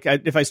 and I'm like,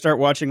 if I start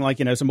watching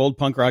some old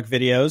punk rock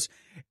videos,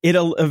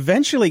 it'll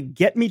eventually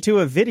get me to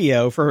a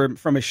video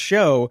from a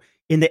show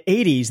in the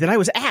 80s that I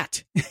was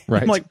at.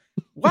 Right. I'm like,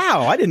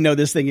 wow, I didn't know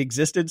this thing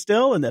existed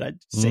still, and then I'd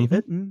save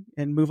it and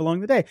move along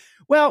the day.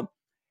 Well,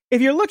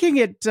 if you're looking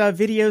at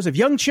videos of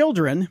young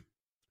children,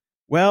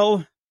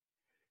 well,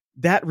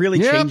 that really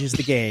changes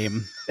the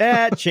game.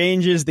 That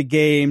changes the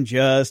game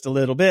just a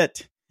little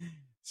bit.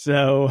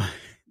 So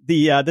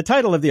the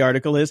title of the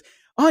article is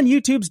On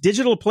YouTube's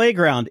Digital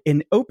Playground,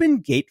 an Open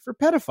Gate for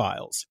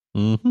Pedophiles.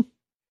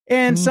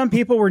 And some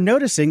people were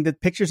noticing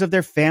that pictures of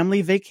their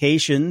family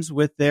vacations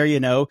with their,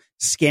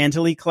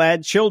 scantily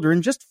clad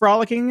children just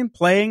frolicking and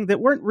playing that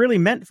weren't really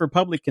meant for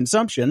public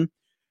consumption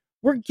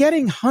were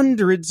getting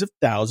hundreds of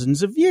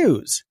thousands of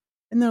views.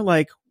 And they're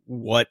like,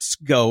 what's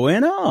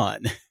going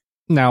on?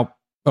 Now,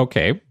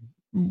 okay,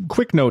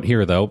 quick note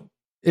here, though.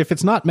 If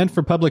it's not meant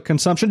for public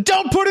consumption,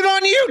 don't put it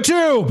on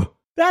YouTube!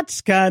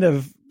 That's kind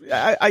of,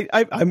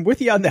 I'm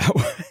with you on that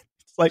one.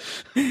 It's like,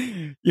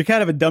 you're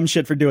kind of a dumb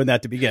shit for doing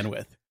that to begin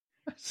with.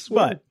 I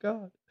swear to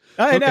God.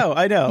 I know.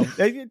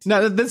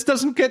 Now, this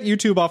doesn't get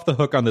YouTube off the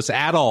hook on this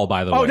at all,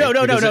 by the way. Oh,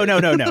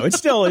 no.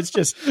 It's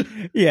just,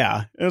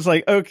 yeah. It was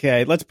like,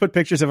 okay, let's put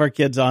pictures of our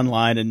kids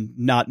online and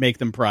not make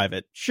them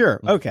private. Sure.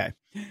 Okay.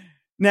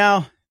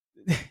 Now,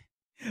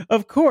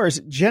 of course,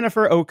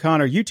 Jennifer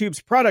O'Connor,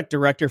 YouTube's product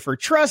director for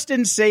trust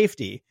and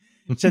safety,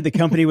 said the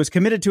company was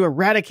committed to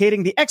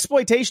eradicating the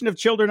exploitation of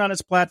children on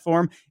its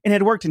platform and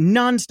had worked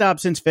nonstop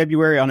since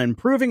February on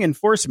improving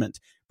enforcement.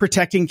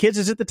 Protecting kids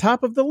is at the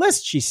top of the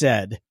list, she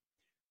said.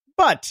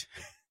 But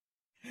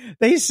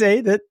they say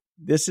that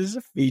this is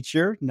a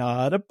feature,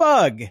 not a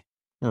bug.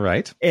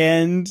 Right.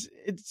 And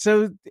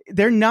so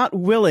they're not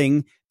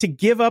willing to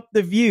give up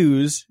the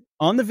views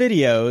on the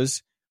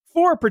videos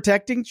for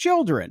protecting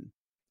children.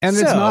 And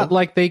it's not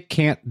like they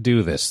can't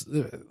do this.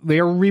 They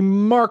are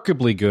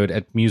remarkably good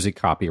at music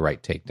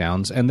copyright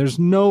takedowns, and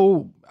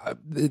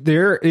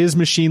there is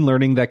machine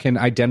learning that can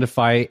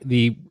identify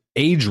the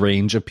age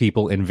range of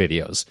people in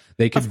videos.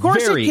 They could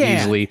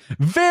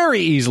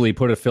very easily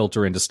put a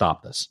filter in to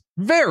stop this.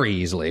 Very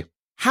easily.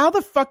 How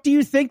the fuck do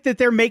you think that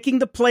they're making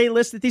the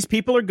playlist that these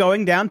people are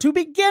going down to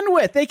begin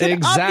with? They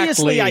can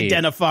obviously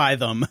identify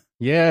them.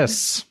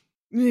 Yes.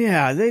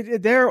 Yeah,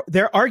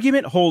 their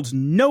argument holds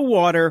no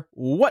water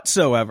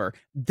whatsoever.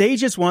 They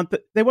just want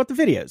the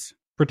videos.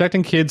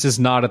 Protecting kids is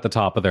not at the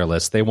top of their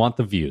list. They want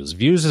the views.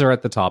 Views are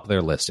at the top of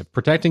their list. If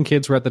protecting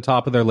kids were at the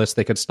top of their list,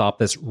 they could stop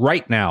this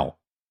right now.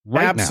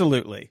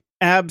 Absolutely.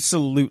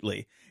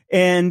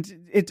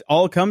 And it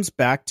all comes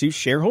back to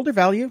shareholder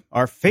value,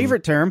 our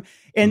favorite term.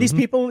 And these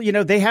people,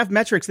 they have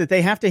metrics that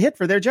they have to hit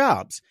for their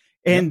jobs.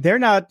 And they're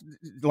not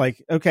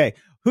like, okay,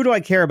 who do I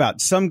care about?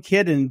 Some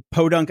kid in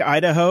Podunk,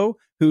 Idaho,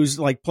 who's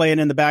like playing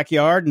in the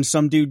backyard and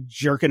some dude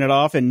jerking it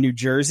off in New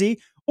Jersey?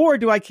 Or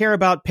do I care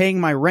about paying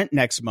my rent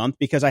next month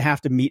because I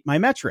have to meet my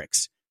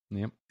metrics?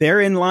 Yep.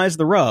 Therein lies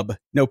the rub,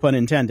 no pun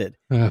intended.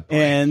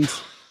 And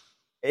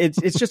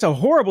it's just a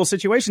horrible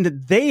situation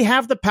that they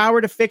have the power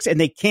to fix and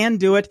they can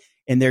do it,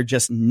 and they're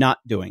just not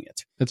doing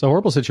it. It's a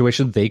horrible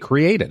situation they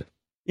created.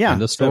 Yeah.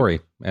 End of story.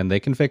 And they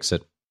can fix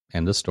it.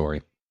 End of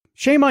story.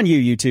 Shame on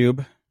you,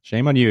 YouTube.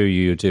 Shame on you,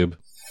 YouTube.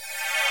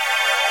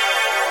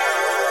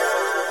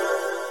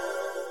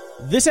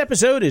 This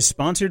episode is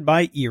sponsored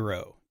by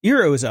Eero.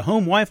 Eero is a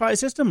home Wi-Fi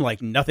system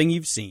like nothing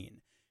you've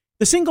seen.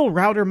 The single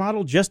router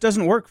model just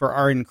doesn't work for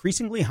our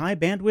increasingly high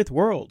bandwidth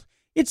world.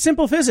 It's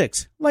simple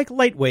physics. Like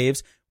light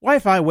waves,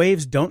 Wi-Fi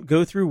waves don't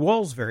go through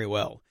walls very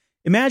well.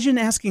 Imagine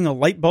asking a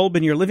light bulb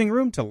in your living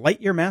room to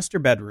light your master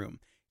bedroom.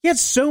 Yet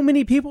so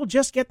many people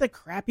just get the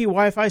crappy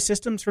Wi-Fi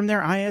systems from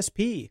their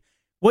ISP.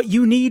 What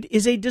you need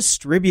is a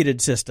distributed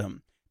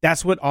system.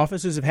 That's what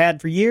offices have had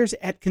for years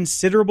at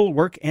considerable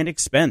work and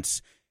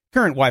expense.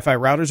 Current Wi-Fi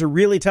routers are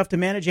really tough to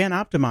manage and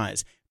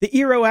optimize. The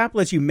Eero app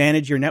lets you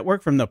manage your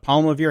network from the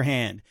palm of your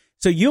hand,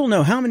 so you'll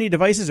know how many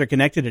devices are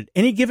connected at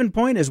any given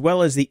point, as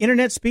well as the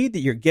internet speed that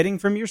you're getting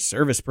from your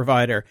service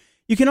provider.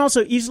 You can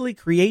also easily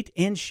create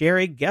and share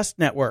a guest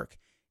network.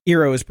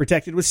 Eero is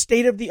protected with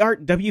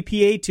state-of-the-art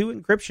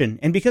WPA2 encryption,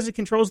 and because it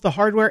controls the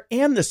hardware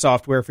and the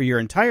software for your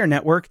entire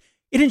network,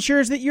 it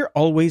ensures that you're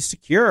always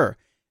secure.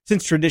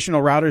 Since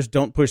traditional routers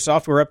don't push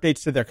software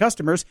updates to their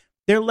customers,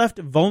 they're left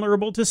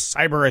vulnerable to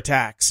cyber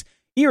attacks.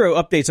 Eero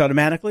updates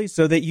automatically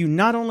so that you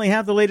not only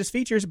have the latest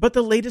features, but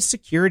the latest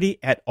security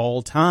at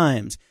all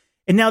times.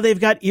 And now they've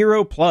got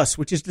Eero Plus,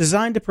 which is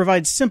designed to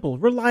provide simple,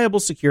 reliable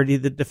security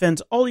that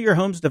defends all your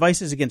home's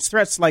devices against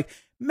threats like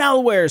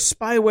malware,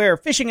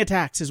 spyware, phishing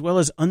attacks, as well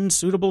as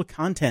unsuitable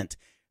content.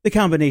 The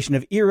combination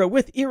of Eero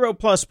with Eero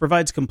Plus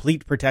provides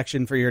complete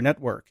protection for your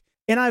network.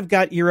 And I've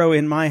got Eero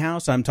in my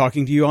house. I'm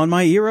talking to you on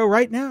my Eero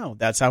right now.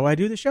 That's how I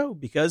do the show,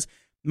 because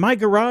my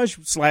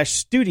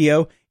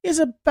garage/studio is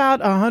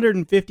about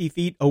 150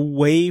 feet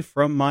away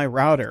from my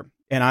router.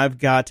 And I've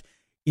got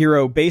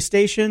Eero base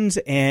stations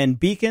and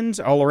beacons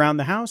all around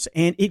the house.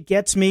 And it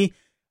gets me,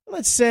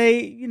 let's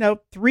say,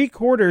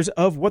 3/4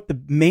 of what the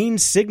main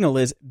signal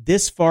is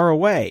this far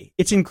away.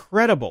 It's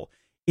incredible.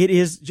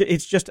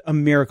 It's just a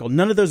miracle.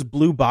 None of those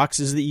blue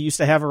boxes that you used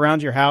to have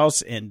around your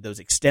house and those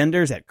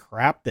extenders, that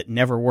crap that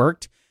never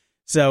worked.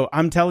 So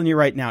I'm telling you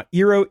right now,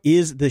 Eero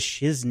is the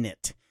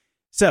shiznit.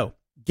 So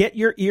get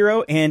your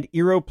Eero and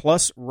Eero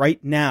Plus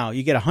right now.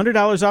 You get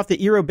 $100 off the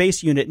Eero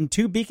base unit and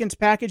 2 beacons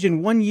package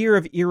and 1 year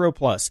of Eero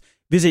Plus.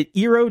 Visit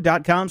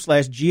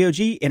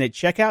Eero.com/GOG and at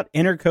checkout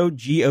enter code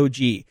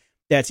GOG.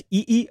 That's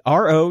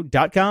EERO.com/GOG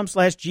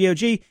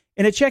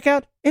and at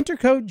checkout enter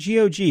code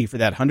GOG for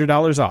that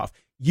 $100 off.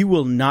 You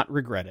will not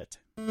regret it.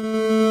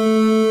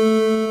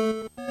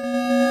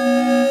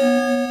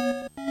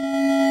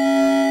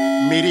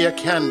 media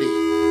candy.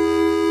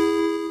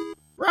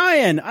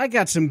 Brian, I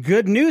got some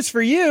good news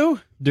for you.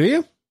 Do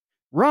you?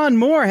 Ron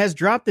Moore has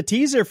dropped the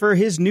teaser for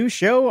his new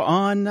show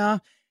on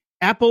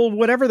Apple,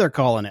 whatever they're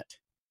calling it.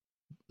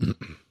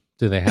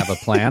 Do they have a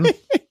plan?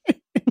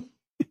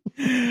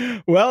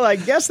 Well, I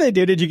guess they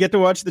do. Did you get to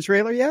watch the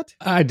trailer yet?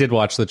 I did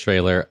watch the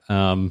trailer.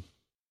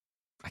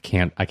 I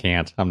can't.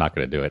 I'm not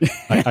going to do it.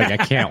 I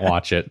can't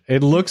watch it.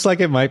 It looks like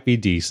it might be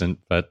decent,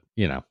 but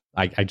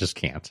I just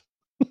can't.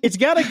 It's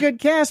got a good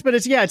cast, but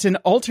it's an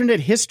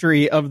alternate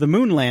history of the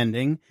moon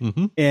landing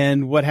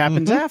and what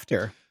happens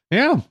after.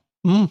 Yeah.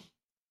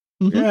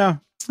 Yeah.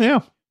 Yeah.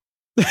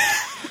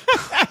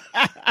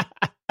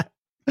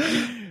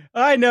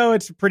 I know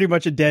it's pretty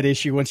much a dead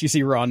issue once you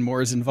see Ron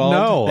Moore's involved.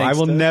 No, I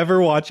will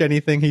never watch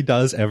anything he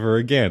does ever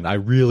again. I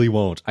really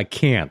won't. I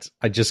can't.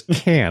 I just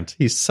can't.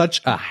 He's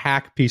such a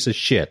hack piece of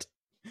shit.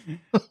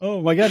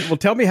 Oh my God. Well,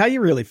 tell me how you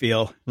really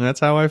feel.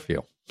 That's how I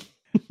feel.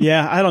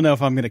 Yeah, I don't know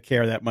if I'm going to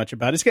care that much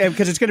about it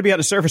because it's going to be on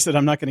a service that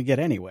I'm not going to get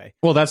anyway.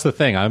 Well, that's the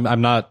thing.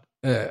 I'm not.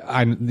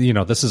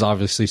 This is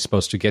obviously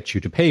supposed to get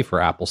you to pay for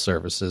Apple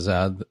services.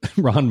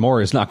 Ron Moore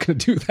is not going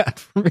to do that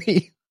for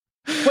me.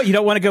 What, you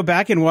don't want to go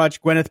back and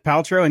watch Gwyneth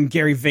Paltrow and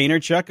Gary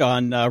Vaynerchuk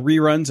on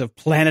reruns of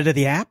Planet of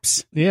the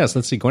Apps? Yes,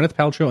 let's see. Gwyneth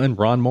Paltrow and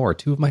Ron Moore,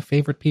 two of my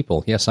favorite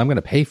people. Yes, I'm going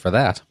to pay for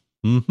that.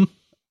 Mm-hmm.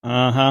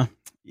 Uh-huh.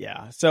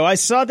 Yeah. So I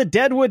saw the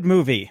Deadwood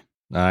movie.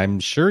 I'm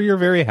sure you're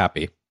very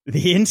happy.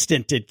 The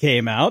instant it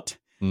came out.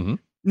 Mm-hmm.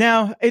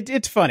 Now,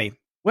 it's funny.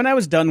 When I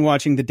was done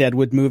watching the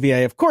Deadwood movie, I,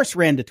 of course,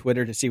 ran to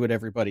Twitter to see what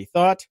everybody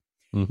thought.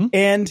 Mm-hmm.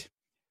 And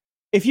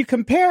if you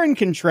compare and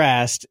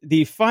contrast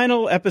the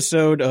final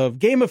episode of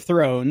Game of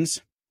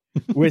Thrones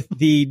with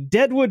the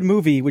Deadwood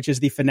movie, which is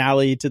the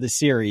finale to the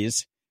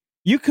series,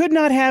 you could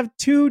not have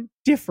two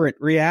different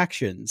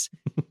reactions.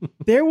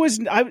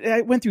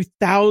 I went through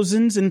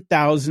thousands and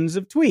thousands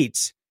of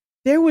tweets.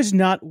 There was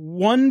not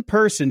one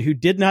person who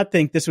did not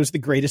think this was the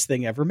greatest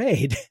thing ever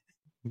made.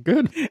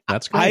 Good.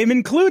 That's great. I'm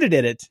included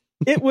in it.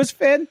 It was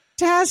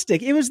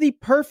fantastic. It was the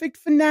perfect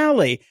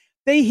finale.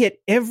 They hit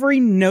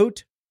every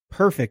note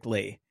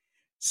perfectly.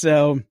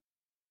 So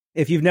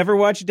if you've never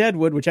watched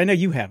Deadwood, which I know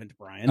you haven't,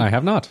 Brian. I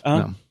have not.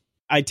 No.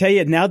 I tell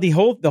you now, the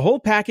whole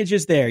package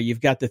is there. You've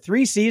got the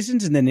 3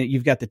 seasons and then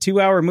you've got the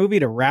 2-hour movie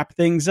to wrap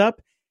things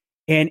up.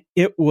 And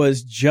it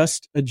was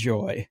just a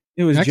joy.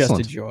 It was Excellent.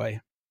 just a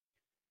joy.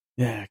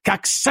 Yeah.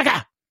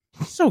 Cocksucker.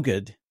 So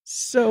good.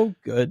 So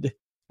good.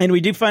 And we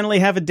do finally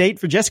have a date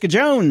for Jessica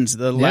Jones,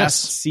 the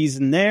last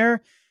season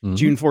there,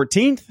 June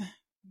 14th.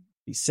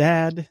 Be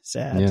sad.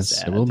 Yes,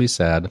 sad. it will be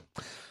sad.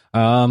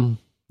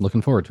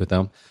 Looking forward to it,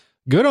 though.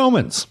 Good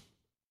Omens.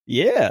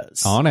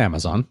 Yes. On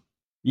Amazon.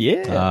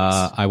 Yes.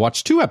 I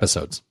watched 2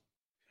 episodes.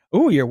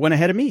 Oh, you're one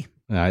ahead of me.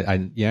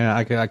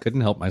 I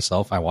couldn't help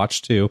myself. I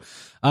watched 2.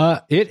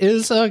 It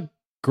is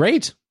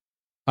great.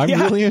 I'm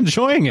really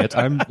enjoying it.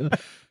 I'm,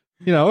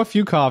 a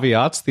few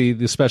caveats.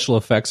 The special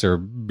effects are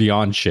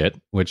beyond shit,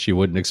 which you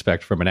wouldn't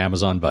expect from an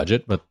Amazon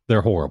budget, but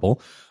they're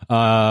horrible.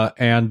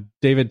 And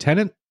David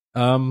Tennant,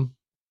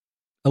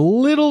 a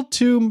little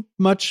too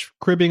much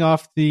cribbing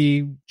off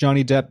the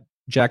Johnny Depp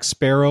Jack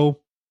Sparrow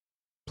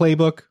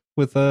playbook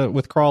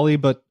with Crawley,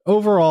 but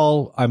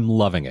overall, I'm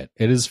loving it.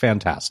 It is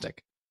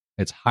fantastic.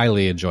 It's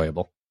highly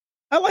enjoyable.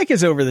 I like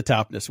his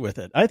over-the-topness with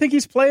it. I think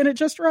he's playing it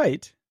just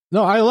right.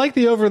 No, I like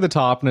the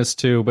over-the-topness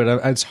too,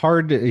 but it's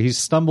hard. He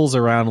stumbles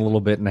around a little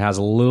bit and has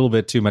a little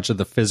bit too much of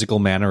the physical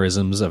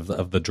mannerisms of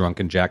the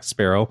drunken Jack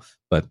Sparrow,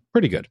 but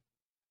pretty good.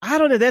 I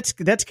don't know.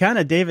 That's kind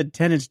of David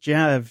Tennant's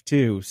job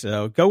too.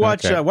 So go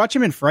watch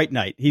him in Fright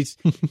Night.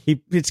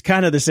 It's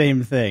kind of the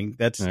same thing.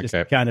 That's just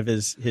kind of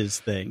his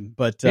thing.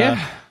 But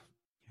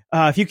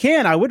if you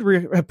can, I would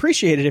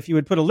appreciate it if you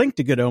would put a link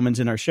to Good Omens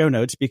in our show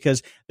notes,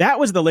 because that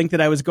was the link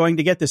that I was going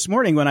to get this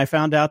morning when I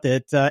found out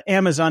that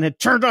Amazon had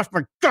turned off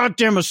my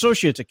goddamn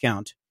associates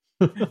account.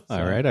 All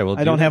right, I will.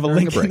 I don't have a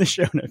link in the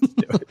show notes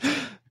to it.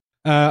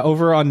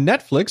 Over on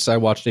Netflix, I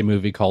watched a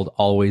movie called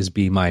Always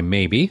Be My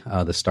Maybe.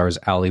 The stars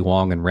Ali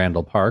Wong and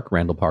Randall Park.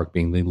 Randall Park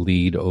being the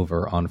lead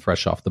over on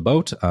Fresh Off the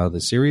Boat,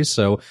 the series.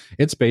 So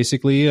it's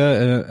basically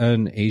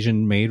an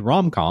Asian-made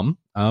rom-com,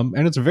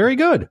 and it's very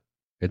good.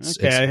 It's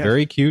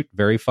very cute,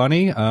 very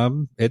funny.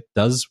 It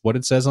does what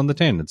it says on the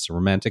tin. It's a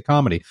romantic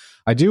comedy.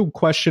 I do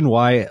question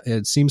why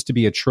it seems to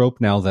be a trope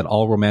now that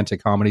all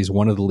romantic comedies,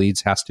 one of the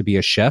leads has to be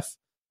a chef.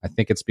 I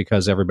think it's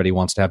because everybody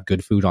wants to have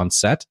good food on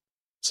set.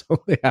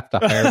 So they have to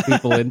hire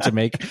people in to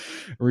make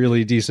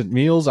really decent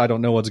meals. I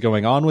don't know what's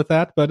going on with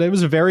that, but it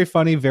was very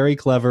funny, very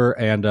clever.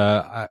 And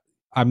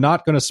I'm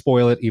not going to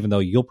spoil it, even though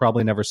you'll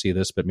probably never see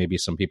this, but maybe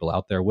some people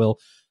out there will.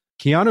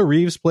 Keanu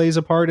Reeves plays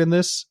a part in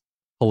this.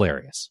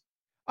 Hilarious.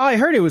 I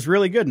heard it was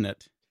really good in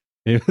it.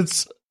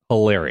 It's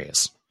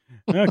hilarious.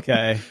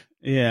 Okay.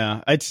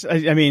 Yeah.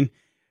 I mean,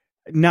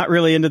 not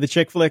really into the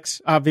chick flicks,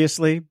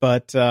 obviously,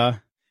 but I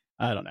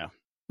don't know.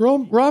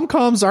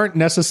 Rom-coms aren't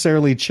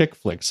necessarily chick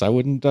flicks. I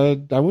wouldn't.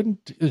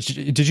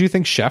 Did you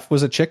think Chef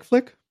was a chick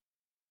flick?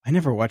 I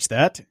never watched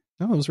that.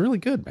 No, it was really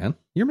good, man.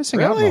 You're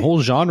missing out on a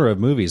whole genre of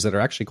movies that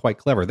are actually quite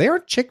clever. They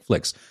aren't chick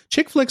flicks.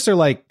 Chick flicks are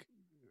like,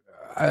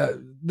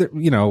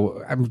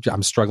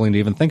 I'm struggling to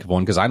even think of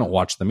one because I don't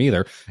watch them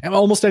either. And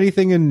almost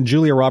anything in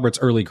Julia Roberts'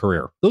 early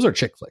career, those are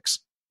chick flicks.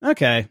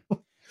 Okay.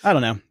 I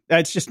don't know.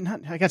 It's just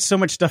not, I got so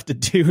much stuff to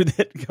do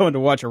that going to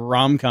watch a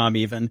rom-com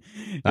even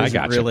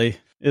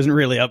isn't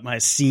really up my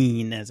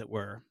scene, as it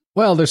were.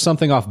 Well, there's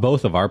something off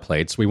both of our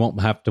plates. We won't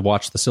have to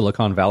watch the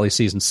Silicon Valley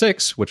season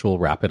 6, which will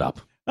wrap it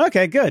up.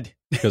 Okay, good.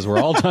 Because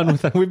we're all done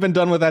with that. We've been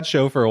done with that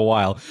show for a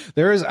while.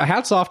 There is a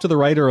hats off to the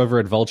writer over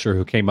at Vulture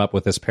who came up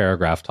with this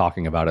paragraph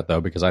talking about it, though,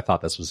 because I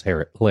thought this was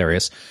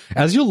hilarious.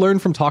 As you'll learn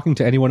from talking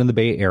to anyone in the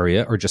Bay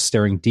Area or just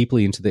staring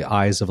deeply into the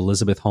eyes of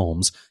Elizabeth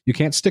Holmes, you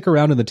can't stick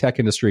around in the tech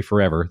industry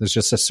forever. There's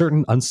just a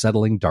certain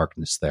unsettling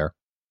darkness there.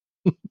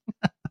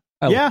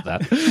 I love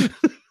that.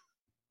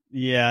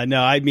 Yeah,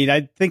 no, I mean,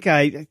 I think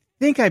I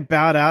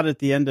bowed out at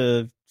the end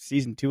of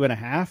season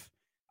 2.5.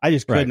 I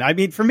just couldn't. Right. I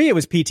mean, for me, it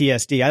was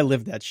PTSD. I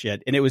lived that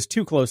shit, and it was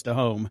too close to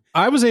home.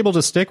 I was able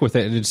to stick with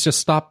it, and it just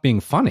stopped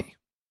being funny.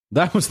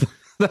 That was the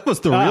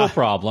real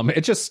problem.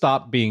 It just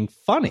stopped being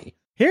funny.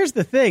 Here's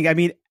the thing. I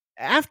mean,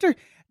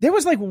 there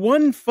was like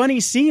one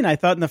funny scene I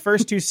thought in the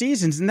first 2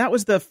 seasons, and that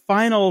was the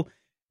final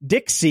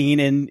dick scene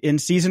in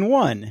season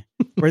 1,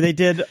 where they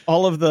did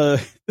all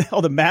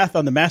the math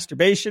on the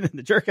masturbation and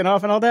the jerking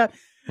off and all that.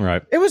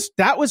 Right.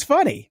 That was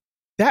funny.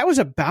 That was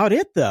about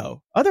it,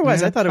 though.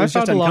 Otherwise, I thought it was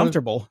just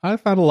uncomfortable. I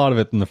found a lot of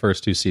it in the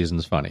first 2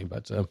 seasons funny,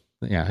 but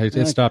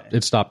it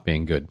stopped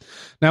being good.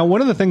 Now,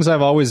 one of the things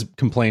I've always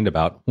complained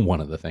about is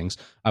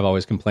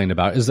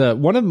that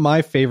one of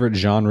my favorite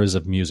genres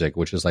of music,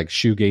 which is like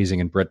shoegazing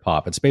and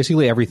Britpop, it's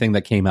basically everything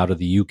that came out of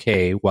the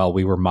UK while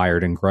we were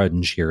mired in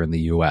grunge here in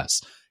the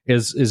US,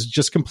 is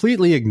just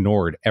completely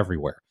ignored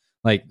everywhere.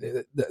 Like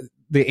the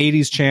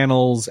 80s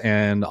channels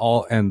and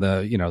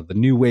the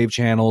new wave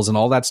channels and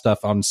all that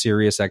stuff on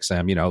Sirius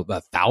XM,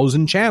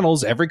 1,000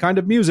 channels, every kind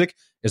of music.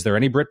 Is there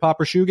any Britpop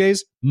or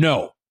shoegaze?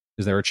 No.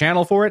 Is there a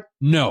channel for it?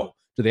 No.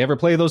 Do they ever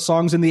play those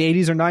songs in the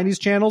 80s or 90s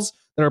channels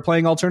that are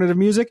playing alternative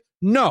music?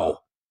 No.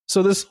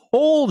 So this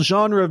whole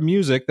genre of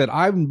music that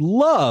I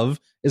love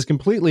is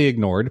completely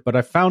ignored, but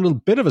I found a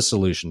bit of a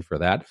solution for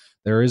that.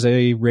 There is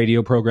a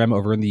radio program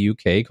over in the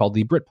UK called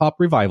the Britpop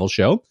Revival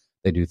Show.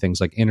 They do things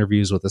like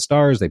interviews with the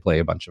stars. They play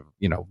a bunch of,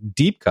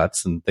 deep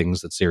cuts and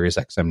things that Sirius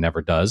XM never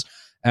does.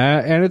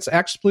 And it's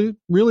actually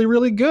really,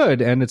 really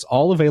good. And it's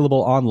all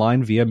available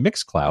online via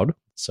Mixcloud.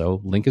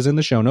 So link is in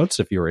the show notes.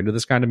 If you're into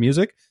this kind of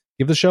music,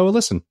 give the show a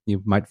listen.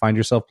 You might find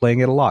yourself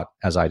playing it a lot,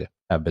 as I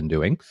have been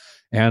doing.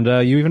 And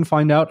you even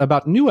find out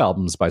about new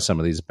albums by some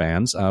of these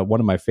bands. One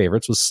of my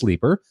favorites was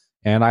Sleeper.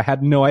 And I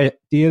had no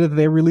idea that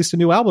they released a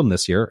new album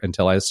this year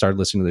until I started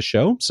listening to the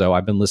show. So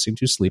I've been listening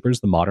to Sleeper's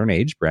The Modern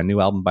Age, brand new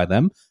album by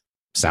them.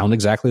 Sound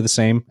exactly the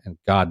same, and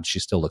God, she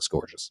still looks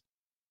gorgeous.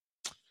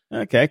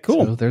 Okay,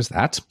 cool. So there's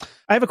that.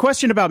 I have a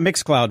question about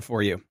Mixcloud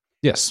for you.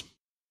 Yes.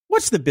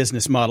 What's the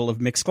business model of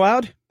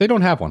Mixcloud? They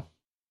don't have one.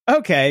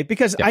 Okay,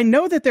 because I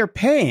know that they're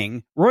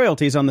paying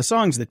royalties on the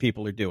songs that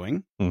people are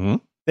doing. Mm-hmm.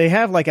 They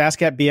have like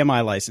ASCAP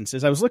BMI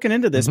licenses. I was looking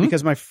into this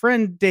because my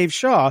friend Dave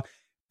Shaw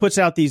puts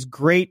out these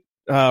great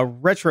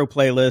retro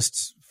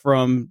playlists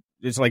from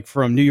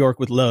New York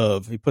with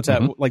Love. He puts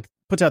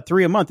out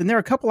 3 a month, and they're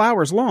a couple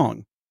hours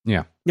long.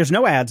 Yeah. There's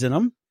no ads in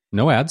them.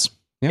 No ads.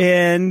 Yeah.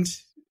 And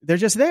they're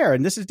just there.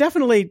 And this is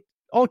definitely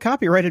all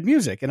copyrighted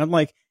music. And I'm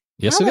like,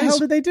 yes, how the hell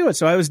did they do it?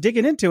 So I was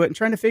digging into it and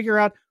trying to figure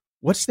out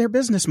what's their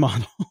business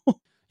model.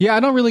 Yeah, I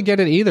don't really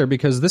get it either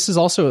because this is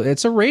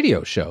it's a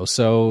radio show.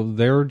 So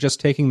they're just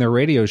taking their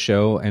radio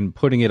show and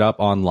putting it up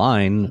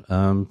online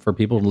for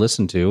people to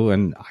listen to.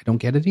 And I don't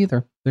get it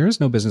either. There is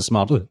no business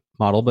model,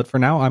 but for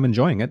now I'm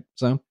enjoying it.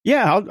 So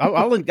yeah,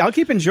 I'll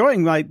keep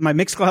enjoying my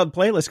Mixcloud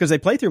playlist because they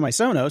play through my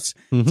Sonos.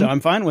 Mm-hmm. So I'm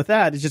fine with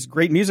that. It's just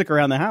great music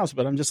around the house,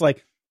 but I'm just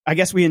like, I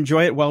guess we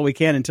enjoy it while we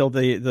can until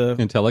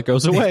until it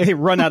goes away. They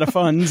run out of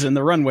funds and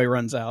the runway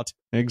runs out.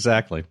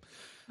 Exactly.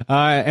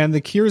 And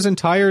the Cure's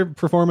entire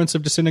performance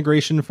of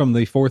Disintegration from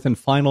the 4th and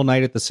final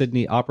night at the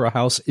Sydney Opera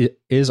House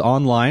is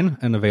online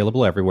and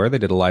available everywhere. They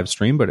did a live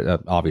stream, but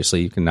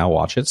obviously you can now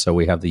watch it. So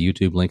we have the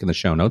YouTube link in the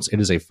show notes. It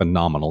is a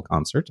phenomenal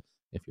concert.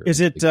 Is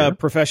it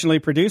professionally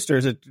produced or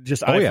is it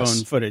just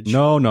iPhone footage?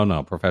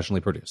 No. Professionally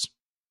produced.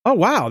 Oh,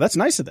 wow. That's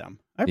nice of them.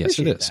 I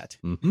appreciate that.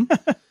 Mm-hmm.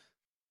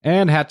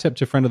 And hat tip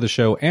to friend of the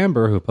show,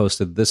 Amber, who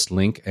posted this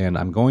link, and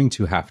I'm going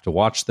to have to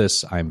watch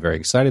this. I'm very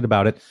excited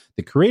about it.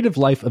 The Creative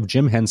Life of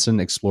Jim Henson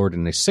explored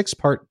in a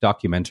 6-part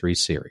documentary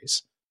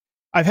series.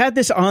 I've had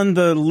this on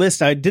the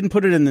list. I didn't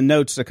put it in the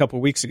notes a couple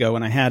weeks ago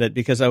when I had it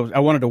because I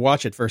wanted to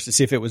watch it first to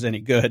see if it was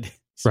any good.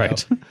 So.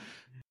 Right.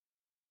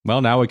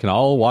 Well, now we can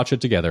all watch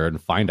it together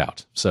and find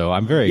out. So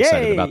I'm very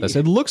excited about this.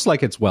 It looks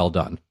like it's well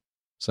done.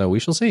 So we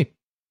shall see.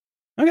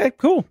 Okay,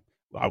 cool.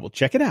 I will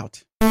check it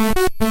out.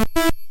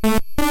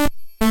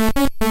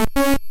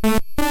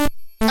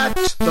 At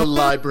the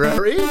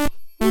library.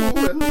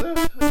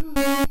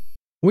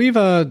 We've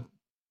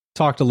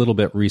talked a little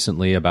bit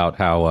recently about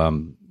how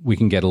we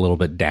can get a little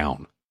bit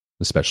down,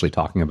 especially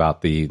talking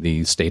about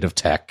the state of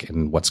tech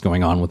and what's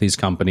going on with these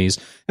companies.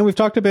 And we've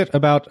talked a bit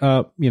about,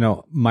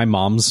 my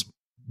mom's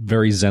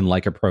very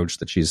Zen-like approach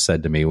that she's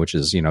said to me, which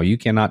is, you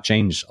cannot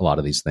change a lot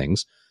of these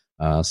things.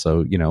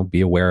 So,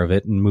 be aware of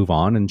it and move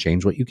on and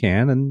change what you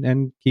can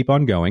and keep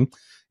on going.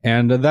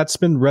 And that's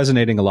been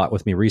resonating a lot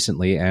with me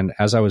recently. And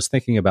as I was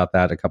thinking about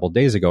that a couple of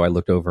days ago, I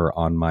was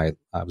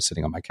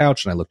sitting on my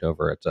couch and I looked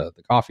over at the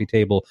coffee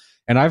table,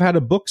 and I've had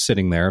a book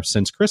sitting there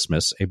since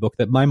Christmas, a book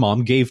that my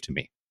mom gave to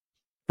me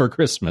for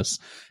Christmas.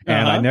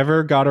 And I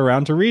never got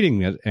around to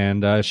reading it.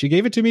 And she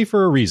gave it to me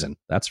for a reason.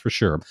 That's for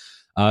sure.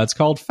 It's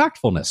called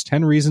Factfulness,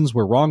 10 Reasons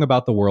We're Wrong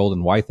About the World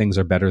and Why Things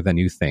Are Better Than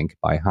You Think,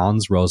 by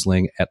Hans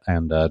Rosling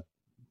and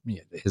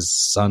his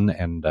son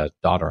and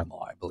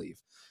daughter-in-law, I believe.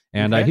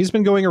 And he's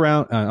been going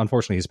around.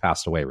 Unfortunately, he's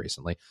passed away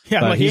recently.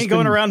 Yeah, but he ain't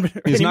going around.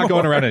 He's not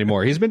going around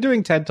anymore. He's been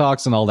doing TED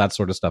Talks and all that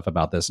sort of stuff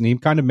about this. And he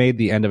kind of made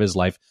the end of his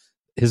life.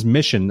 His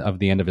mission of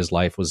the end of his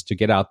life was to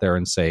get out there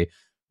and say,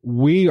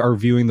 we are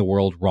viewing the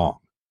world wrong.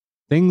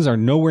 Things are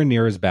nowhere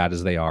near as bad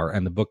as they are.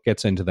 And the book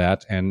gets into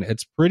that. And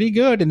it's pretty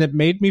good. And it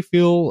made me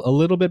feel a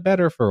little bit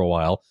better for a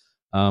while.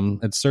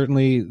 It's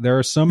certainly, there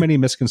are so many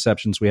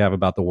misconceptions we have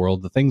about the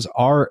world. The things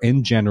are,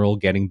 in general,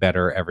 getting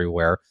better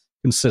everywhere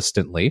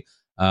consistently.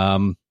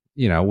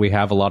 We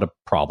have a lot of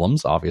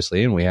problems,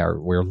 obviously, and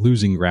we're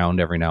losing ground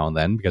every now and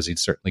then, because he'd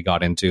certainly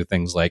got into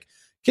things like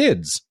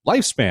kids,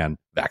 lifespan,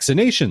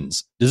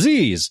 vaccinations,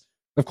 disease.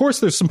 Of course,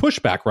 there's some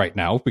pushback right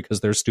now because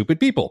there's stupid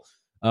people.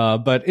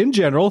 But in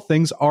general,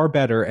 things are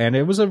better. And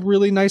it was a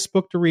really nice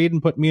book to read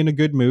and put me in a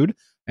good mood.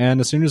 And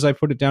as soon as I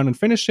put it down and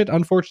finished it,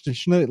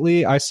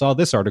 unfortunately, I saw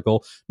this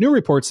article. New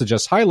reports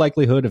suggest high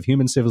likelihood of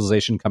human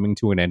civilization coming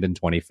to an end in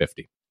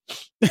 2050.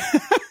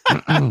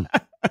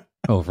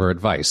 Over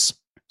advice.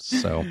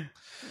 So,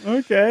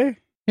 okay.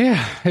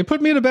 Yeah, it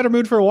put me in a better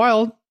mood for a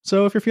while.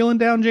 So if you're feeling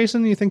down,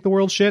 Jason, and you think the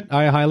world's shit,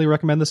 I highly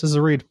recommend this as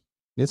a read.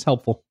 It's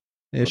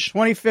helpful-ish.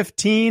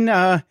 2015,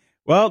 the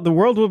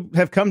world will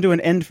have come to an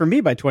end for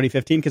me by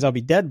 2015 because I'll be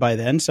dead by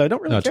then. So I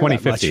don't really care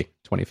 2050. that much.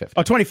 2050.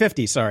 Oh,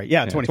 2050. Sorry.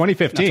 Yeah,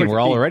 2015. We're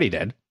all already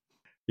dead.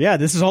 Yeah,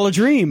 this is all a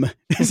dream.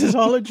 This is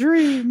all a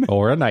dream.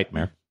 Or a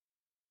nightmare.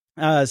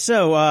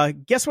 So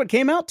guess what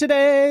came out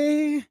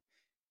today?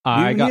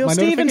 I got Neil my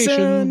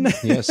Stephenson.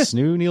 notification. Yes,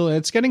 new Neil.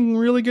 It's getting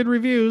really good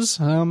reviews.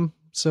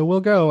 So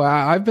we'll go.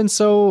 I've been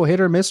so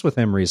hit or miss with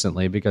him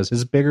recently because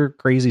his bigger,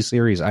 crazy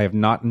series I have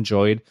not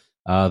enjoyed.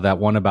 That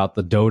one about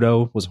the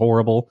dodo was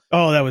horrible.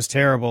 Oh, that was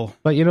terrible.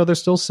 But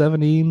there's still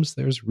Seven Eames.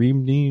 There's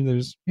Reemney.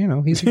 There's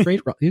he's a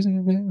great.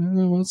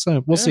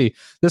 We'll see.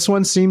 This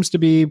one seems to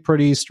be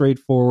pretty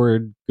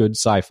straightforward, good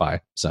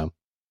sci-fi. So,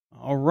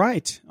 all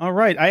right.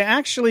 I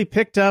actually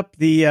picked up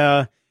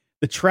the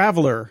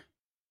Traveler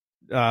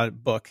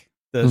book,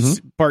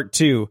 part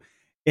 2,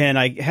 and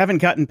I haven't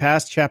gotten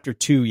past chapter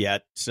 2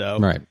 yet. So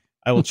right.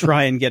 I will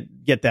try and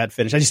get that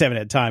finished. I just haven't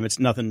had time. It's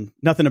nothing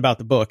about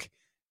the book,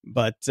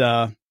 but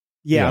I'm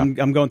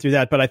going through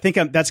that. But I think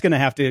that's going to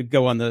have to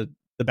go on the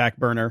back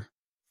burner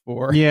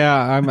for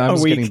I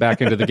was getting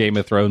back into the Game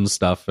of Thrones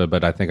stuff,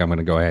 but I think I'm going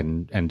to go ahead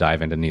and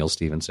dive into Neil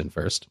Stephenson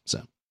first.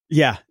 So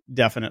yeah,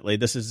 definitely.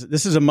 This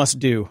is a must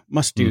do.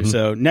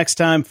 So next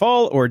time,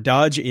 Fall or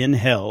Dodge in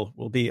Hell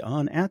will be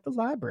on at the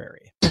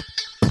library.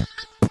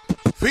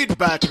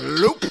 Feedback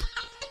loop.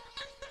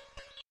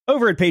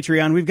 Over at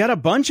Patreon, we've got a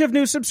bunch of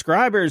new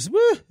subscribers.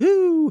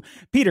 Woohoo!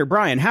 Peter,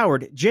 Brian,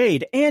 Howard,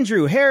 Jade,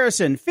 Andrew,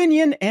 Harrison,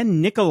 Finian, and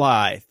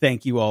Nikolai.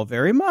 Thank you all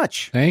very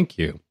much. Thank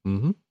you.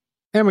 Mm-hmm.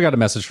 And we got a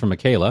message from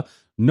Michaela.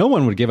 No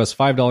one would give us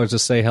 $5 to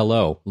say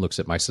hello. Looks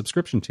at my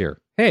subscription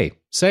tier. Hey,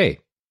 say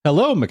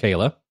hello,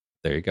 Michaela.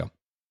 There you go.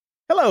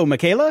 Hello,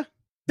 Michaela.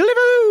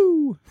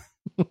 Deliveroo!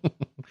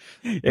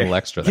 Little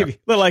extra there.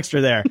 Little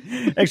extra there.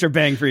 Extra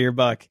bang for your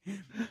buck.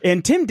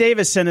 And Tim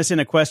Davis sent us in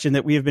a question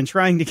that we have been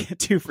trying to get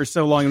to for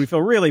so long, and we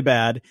feel really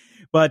bad.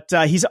 But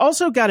he's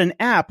also got an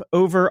app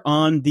over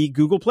on the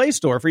Google Play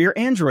Store for your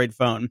Android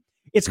phone.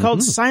 It's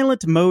called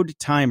Silent Mode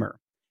Timer.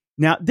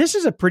 Now, this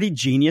is a pretty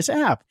genius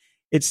app.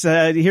 It's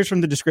here's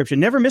from the description.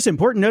 Never miss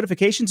important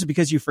notifications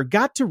because you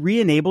forgot to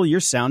re-enable your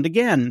sound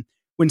again.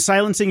 When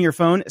silencing your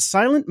phone,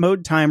 Silent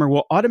Mode Timer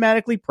will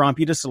automatically prompt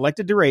you to select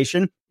a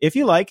duration, if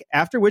you like,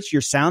 after which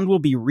your sound will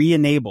be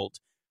re-enabled,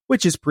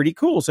 which is pretty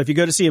cool. So if you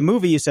go to see a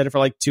movie, you set it for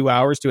like 2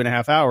 hours,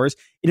 2.5 hours,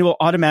 and it will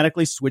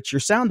automatically switch your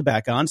sound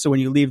back on. So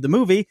when you leave the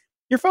movie,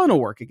 your phone will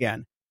work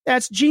again.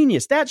 That's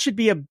genius. That should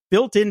be a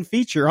built-in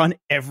feature on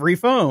every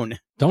phone.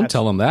 Don't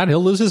tell him that.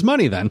 He'll lose his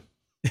money then.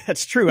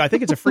 That's true. I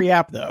think it's a free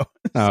app, though.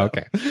 Oh,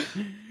 okay.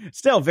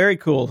 Still very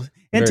cool.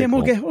 And very Tim,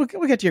 cool.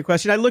 we'll get to your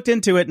question. I looked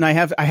into it, and I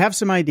have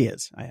some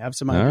ideas.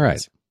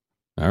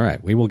 All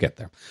right. We will get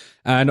there.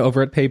 And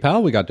over at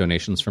PayPal, we got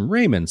donations from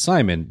Raymond,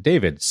 Simon,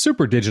 David,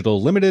 Super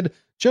Digital Limited,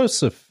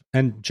 Joseph,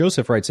 and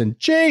Joseph writes in,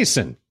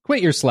 Jason,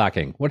 quit your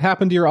slacking. What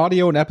happened to your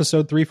audio in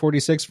episode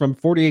 346 from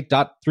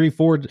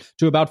 48.34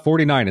 to about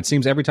 49? It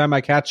seems every time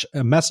I catch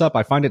a mess up,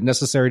 I find it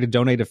necessary to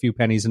donate a few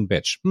pennies and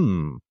bitch.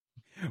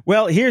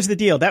 Well, here's the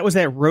deal. That was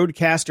that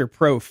Rodecaster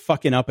Pro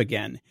fucking up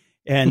again.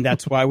 And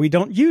that's why we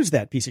don't use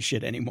that piece of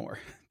shit anymore.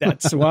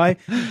 That's why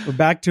we're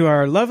back to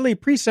our lovely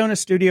PreSonus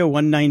Studio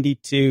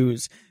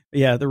 192s.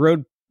 Yeah,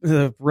 the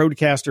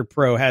Rodecaster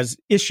Pro has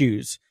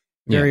issues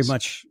Very Yes.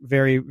 much,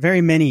 very,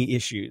 very many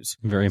issues.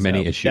 Very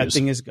many issues. That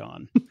thing is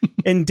gone.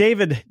 And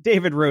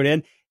David wrote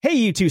in, "Hey,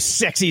 you two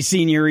sexy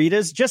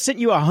senoritas, just sent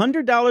you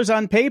 $100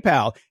 on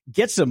PayPal.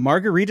 Get some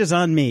margaritas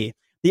on me.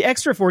 The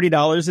extra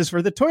 $40 is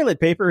for the toilet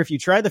paper if you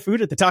try the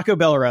food at the Taco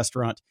Bell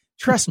restaurant.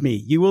 Trust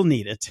me, you will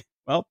need it."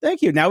 Well,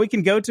 thank you. Now we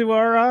can go to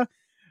our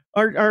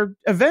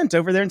event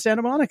over there in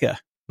Santa Monica.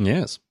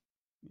 Yes.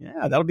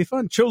 Yeah, that'll be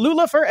fun.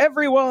 Cholula for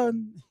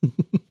everyone.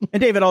 And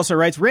David also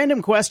writes,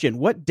 "Random question.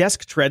 What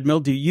desk treadmill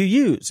do you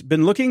use?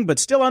 Been looking, but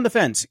still on the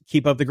fence.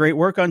 Keep up the great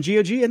work on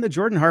GOG and the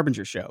Jordan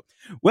Harbinger Show."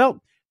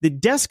 Well, the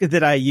desk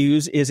that I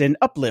use is an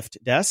Uplift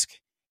desk,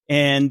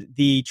 and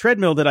the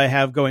treadmill that I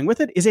have going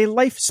with it is a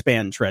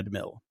Lifespan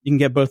treadmill. You can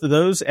get both of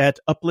those at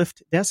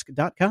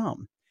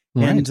upliftdesk.com.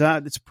 Right.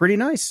 And it's pretty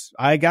nice.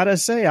 I gotta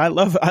say, I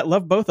love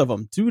both of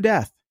them to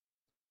death.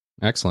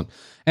 Excellent.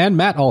 And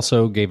Matt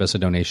also gave us a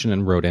donation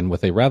and wrote in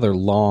with a rather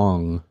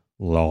long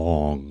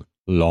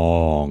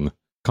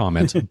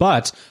comment.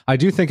 But I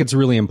do think it's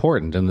really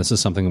important, and this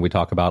is something we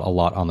talk about a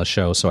lot on the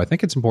show, so I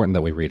think it's important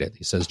that we read it.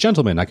 He says,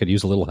 "Gentlemen, I could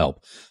use a little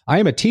help. I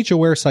am a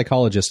teach-aware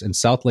psychologist in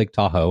South Lake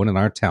Tahoe, and in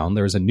our town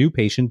there is a new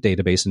patient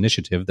database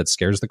initiative that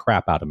scares the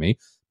crap out of me,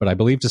 but I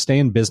believe to stay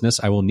in business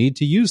I will need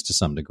to use to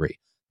some degree.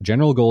 The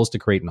general goal is to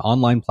create an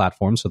online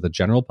platform so the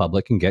general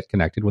public can get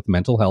connected with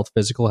mental health,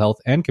 physical health,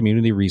 and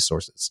community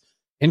resources.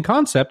 In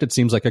concept, it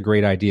seems like a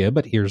great idea,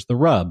 but here's the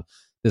rub.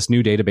 This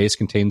new database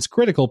contains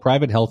critical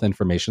private health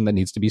information that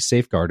needs to be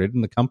safeguarded,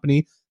 and the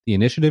company the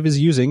initiative is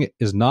using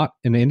is not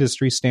an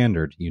industry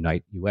standard,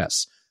 Unite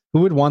US.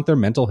 Who would want their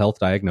mental health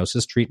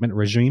diagnosis treatment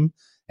regime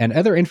and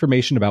other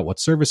information about what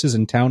services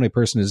in town a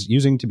person is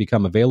using to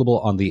become available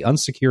on the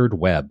unsecured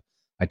web?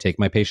 I take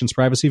my patients'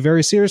 privacy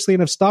very seriously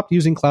and have stopped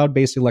using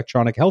cloud-based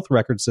electronic health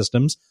record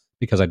systems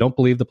because I don't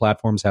believe the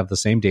platforms have the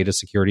same data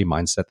security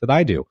mindset that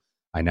I do.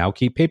 I now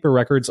keep paper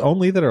records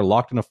only that are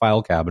locked in a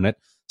file cabinet,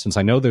 since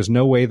I know there's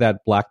no way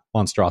that black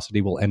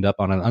monstrosity will end up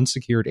on an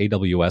unsecured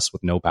AWS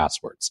with no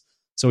passwords.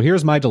 So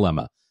here's my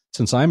dilemma.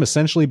 Since I'm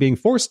essentially being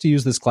forced to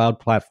use this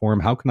cloud platform,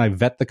 how can I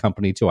vet the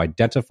company to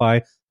identify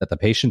that the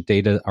patient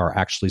data are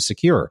actually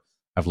secure?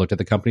 I've looked at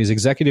the company's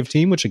executive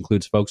team, which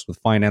includes folks with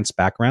finance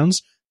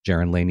backgrounds.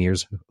 Jaron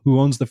Lanier's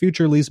Who Owns the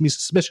Future leaves me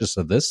suspicious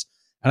of this,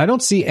 and I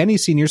don't see any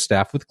senior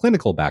staff with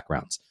clinical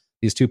backgrounds.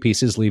 These two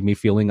pieces leave me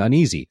feeling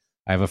uneasy.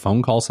 I have a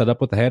phone call set up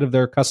with the head of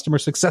their customer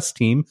success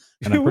team,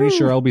 and I'm pretty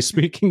sure I'll be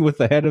speaking with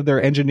the head of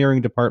their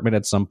engineering department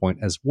at some point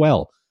as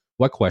well.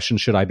 What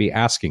questions should I be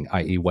asking,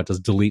 i.e., what does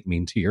delete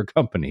mean to your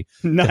company?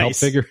 Nice. To help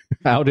figure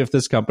out if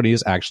this company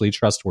is actually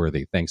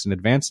trustworthy. Thanks in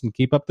advance and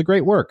keep up the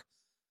great work.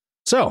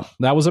 So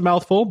that was a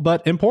mouthful,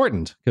 but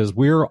important, because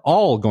we're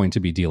all going to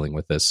be dealing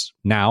with this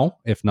now,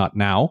 if not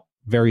now,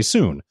 very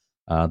soon.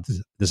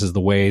 This is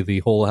the way the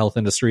whole health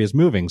industry is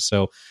moving.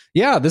 So,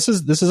 yeah, this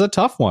is a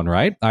tough one,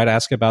 right? I'd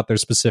ask about their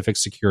specific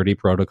security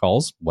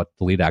protocols. What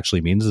delete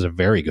actually means is a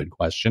very good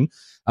question.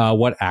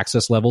 What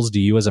access levels do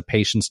you as a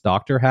patient's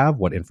doctor have?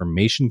 What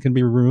information can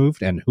be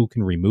removed and who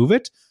can remove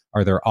it?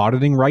 Are there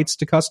auditing rights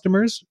to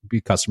customers?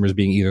 Customers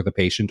being either the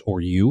patient or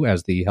you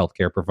as the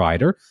healthcare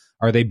provider.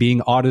 Are they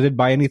being audited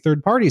by any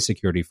third-party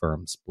security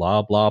firms?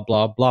 Blah, blah,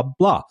 blah, blah,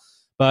 blah.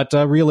 But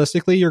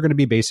realistically, you're going to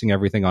be basing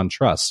everything on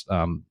trust.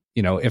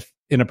 If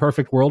in a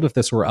perfect world, if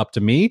this were up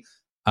to me,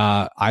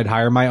 I'd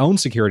hire my own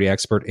security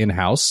expert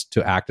in-house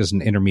to act as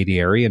an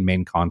intermediary and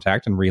main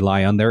contact and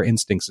rely on their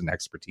instincts and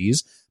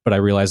expertise. But I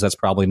realize that's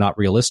probably not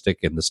realistic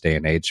in this day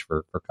and age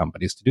for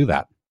companies to do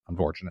that,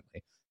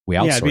 unfortunately. We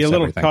outsource it'd be a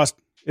little everything.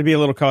 It'd be a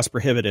little cost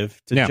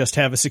prohibitive to Yeah. just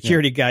have a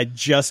security guy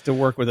just to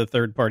work with a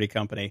third-party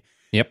company.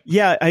 Yep.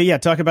 Yeah.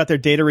 Talk about their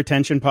data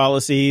retention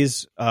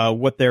policies,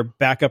 what their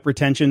backup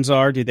retentions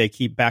are. Do they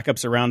keep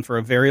backups around for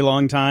a very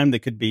long time that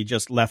could be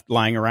just left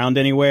lying around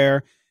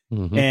anywhere?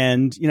 Mhm.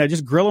 And,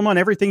 just grill them on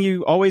everything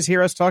you always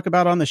hear us talk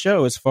about on the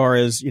show as far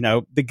as,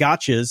 the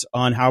gotchas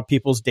on how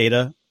people's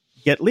data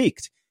get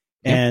leaked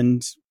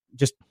and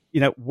just,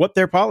 what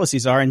their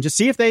policies are, and just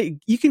see if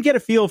you can get a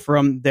feel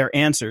from their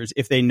answers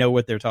if they know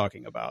what they're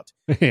talking about.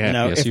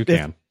 Yeah, yes, you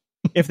can.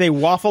 If they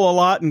waffle a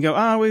lot and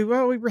go,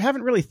 we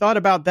haven't really thought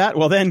about that.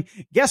 Well, then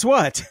guess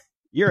what?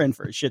 You're in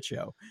for a shit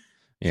show.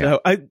 Yeah.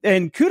 So,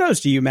 and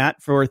kudos to you,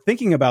 Matt, for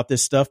thinking about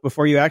this stuff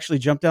before you actually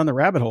jump down the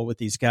rabbit hole with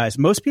these guys.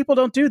 Most people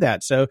don't do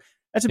that. So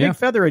that's a big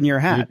feather in your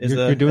hat.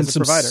 You're doing as a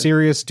some provider.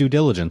 serious due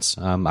diligence.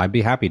 I'd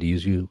be happy to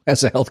use you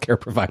as a healthcare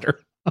provider.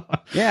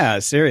 Yeah,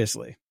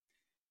 seriously.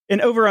 And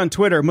over on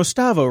Twitter,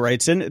 Mustavo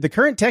writes in, the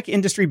current tech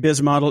industry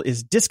biz model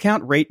is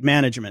discount rate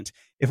management.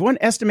 If one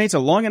estimates a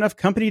long enough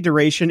company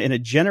duration and a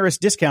generous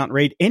discount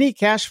rate, any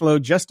cash flow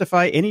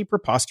justify any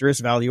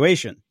preposterous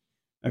valuation.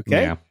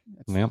 Okay. Yeah.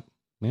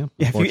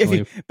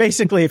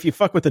 If you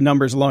fuck with the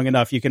numbers long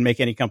enough, you can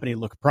make any company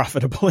look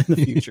profitable in the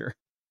future.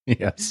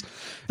 Yes.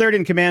 Third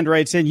in Command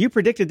writes in, you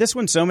predicted this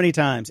one so many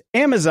times.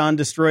 Amazon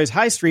destroys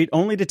High Street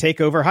only to take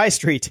over High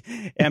Street.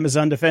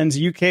 Amazon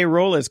defends UK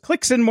role as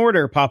Clicks and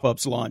Mortar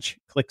pop-ups launch.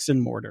 Clicks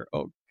and Mortar.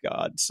 Oh,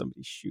 God,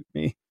 somebody shoot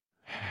me.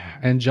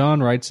 And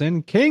John writes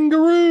in,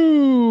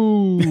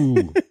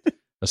 kangaroo.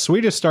 A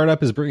Swedish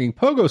startup is bringing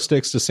pogo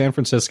sticks to San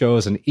Francisco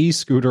as an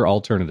e-scooter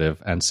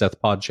alternative, and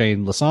Seth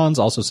Podchain Lassans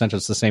also sent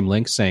us the same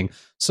link saying,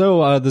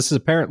 this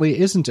apparently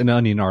isn't an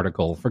Onion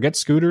article. Forget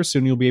scooters,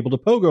 soon you'll be able to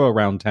pogo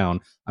around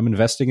town. I'm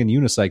investing in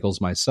unicycles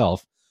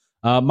myself.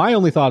 My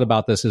only thought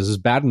about this is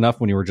bad enough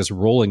when you were just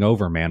rolling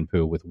over man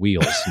poo with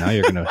wheels. Now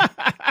you're going to...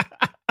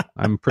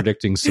 I'm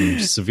predicting some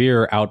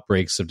severe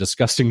outbreaks of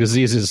disgusting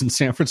diseases in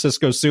San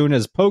Francisco soon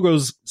as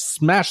pogos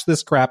smash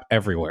this crap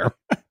everywhere.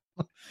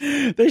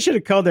 They should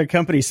have called their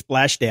company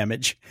Splash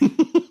Damage.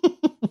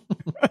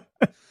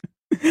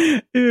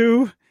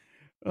 Ew.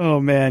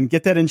 Oh, man.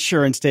 Get that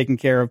insurance taken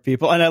care of,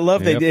 people. And I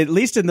love that, at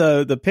least in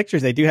the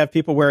pictures, they do have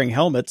people wearing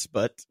helmets,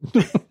 but...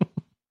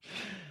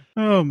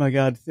 Oh, my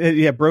God.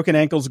 Yeah, broken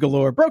ankles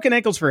galore. Broken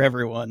ankles for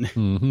everyone.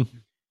 Mm-hmm.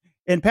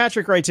 And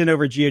Patrick writes in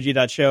over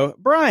GOG.show,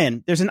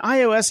 Brian, there's an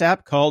iOS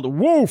app called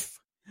Woof,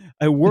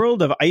 A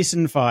World of Ice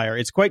and Fire.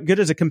 It's quite good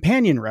as a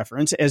companion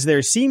reference, as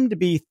there seem to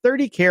be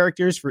 30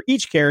 characters for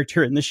each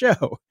character in the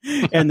show.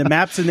 And the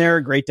maps in there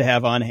are great to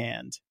have on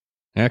hand.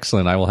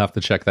 Excellent. I will have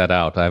to check that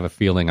out. I have a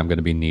feeling I'm going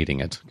to be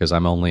needing it because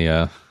I'm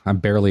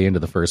barely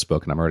into the first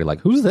book and I'm already like,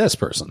 who's this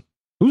person?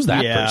 Who's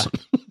that person?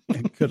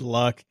 Good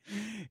luck.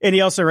 And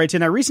he also writes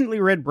in, I recently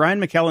read Brian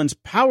McKellen's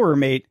Powder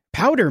Mage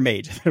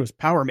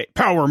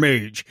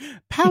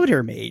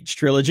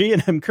trilogy,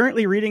 and I'm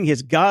currently reading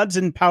his Gods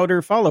and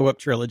Powder follow-up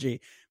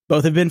trilogy.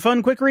 Both have been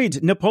fun, quick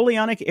reads.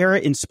 Napoleonic era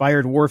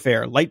inspired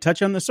warfare, light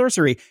touch on the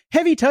sorcery,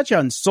 heavy touch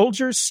on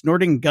soldiers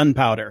snorting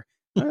gunpowder.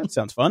 That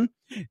sounds fun.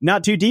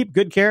 Not too deep,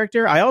 good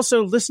character. I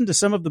also listened to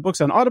some of the books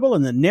on Audible,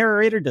 and the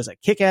narrator does a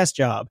kick-ass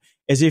job,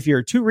 as if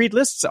your to read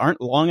lists aren't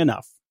long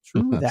enough.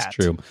 True. That's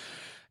true.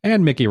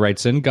 And Mickey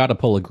writes in, gotta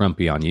pull a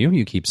grumpy on you.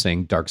 You keep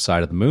saying dark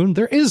side of the moon.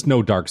 There is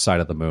no dark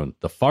side of the moon.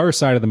 The far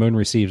side of the moon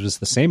receives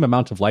the same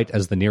amount of light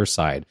as the near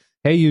side.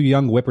 Hey, you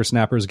young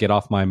whippersnappers, get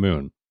off my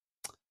moon.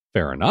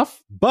 Fair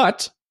enough.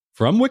 But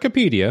from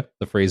Wikipedia,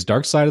 the phrase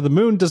dark side of the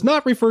moon does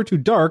not refer to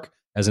dark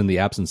as in the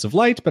absence of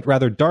light, but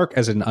rather dark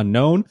as in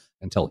unknown.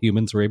 Until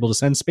humans were able to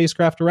send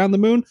spacecraft around the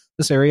moon,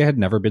 this area had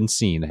never been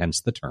seen, hence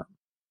the term.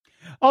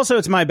 Also,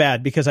 it's my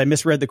bad because I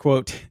misread the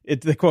quote.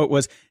 The quote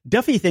was,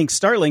 Duffy thinks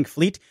Starlink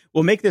fleet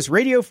will make this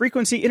radio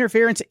frequency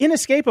interference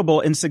inescapable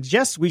and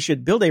suggests we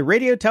should build a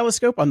radio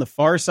telescope on the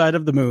far side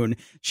of the moon,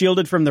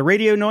 shielded from the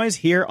radio noise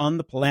here on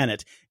the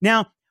planet.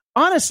 Now,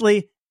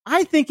 honestly,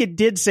 I think it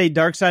did say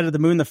dark side of the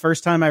moon the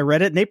first time I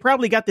read it, and they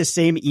probably got the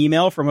same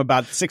email from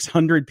about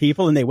 600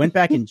 people, and they went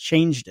back and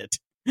changed it.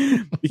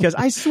 Because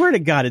I swear to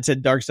God, it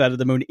said dark side of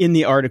the moon in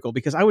the article,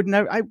 because I would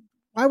never,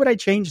 why would I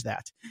change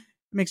that?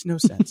 It makes no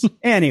sense.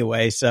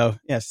 Anyway, so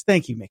yes,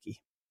 thank you, Mickey.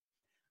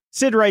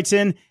 Sid writes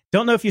in,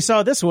 don't know if you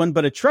saw this one,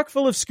 but a truck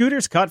full of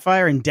scooters caught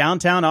fire in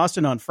downtown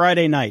Austin on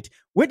Friday night.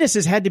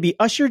 Witnesses had to be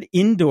ushered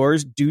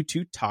indoors due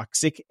to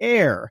toxic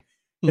air.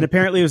 And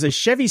apparently it was a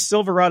Chevy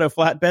Silverado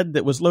flatbed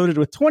that was loaded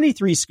with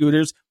 23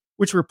 scooters,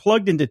 which were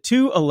plugged into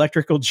 2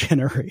 electrical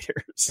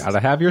generators. Gotta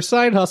have your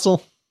side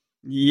hustle.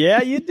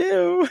 Yeah, you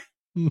do.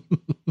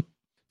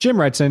 Jim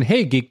writes in,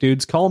 hey, geek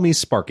dudes, call me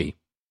Sparky.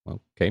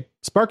 Okay.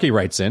 Sparky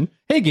writes in,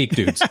 hey, geek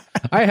dudes,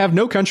 I have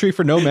no country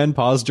for no men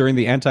pause during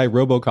the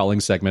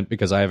anti-robocalling segment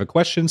because I have a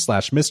question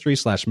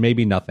 /mystery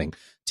 /maybe nothing.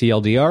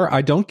 TLDR,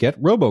 I don't get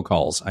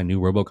robocalls. I knew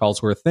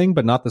robocalls were a thing,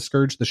 but not the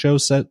scourge the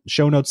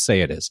show notes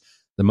say it is.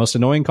 The most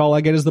annoying call I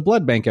get is the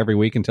blood bank every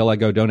week until I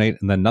go donate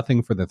and then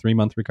nothing for the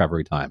 3-month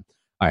recovery time.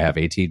 I have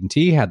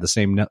AT&T, had the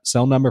same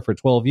cell number for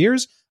 12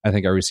 years. I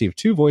think I received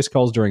 2 voice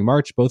calls during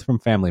March, both from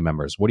family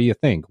members. What do you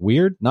think?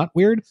 Weird? Not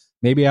weird?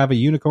 Maybe I have a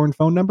unicorn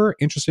phone number?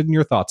 Interested in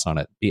your thoughts on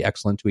it. Be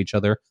excellent to each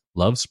other.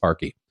 Love,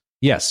 Sparky.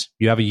 Yes,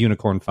 you have a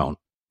unicorn phone.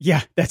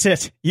 Yeah, that's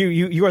it.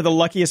 You are the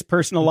luckiest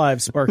person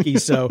alive, Sparky,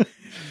 so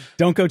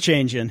don't go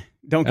changing.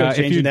 Don't go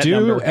changing that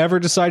number. If you do ever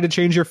decide to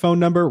change your phone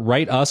number,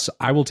 write us.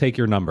 I will take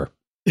your number.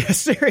 Yeah,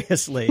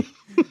 seriously.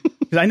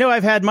 Because I know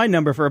I've had my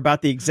number for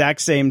about the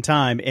exact same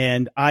time,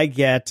 and I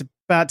get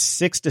about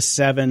 6 to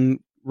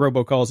 7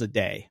 robocalls a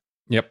day.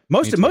 Yep.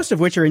 Most of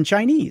which are in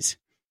Chinese.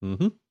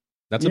 Mm-hmm.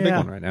 That's a big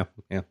one right now.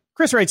 Yeah.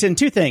 Chris writes in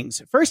 2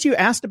 things. First, you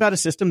asked about a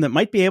system that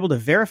might be able to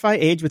verify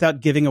age without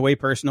giving away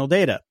personal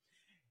data.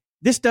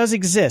 This does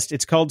exist.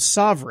 It's called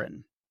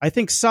Sovereign. I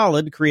think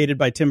Solid, created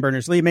by Tim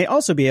Berners-Lee, may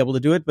also be able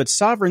to do it, but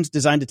Sovereign's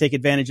designed to take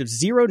advantage of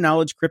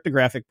zero-knowledge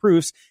cryptographic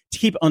proofs to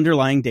keep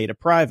underlying data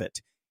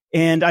private.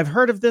 And I've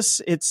heard of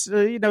this. It's,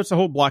 it's a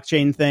whole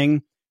blockchain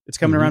thing that's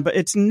coming around, but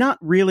it's not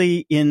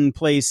really in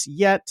place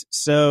yet.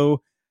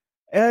 So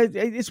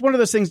it's one of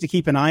those things to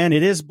keep an eye on.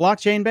 It is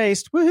blockchain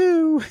based.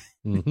 Woohoo!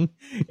 Mm-hmm.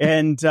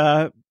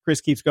 And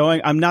Chris keeps going.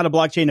 I'm not a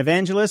blockchain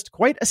evangelist,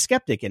 quite a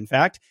skeptic, in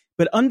fact,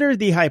 but under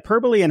the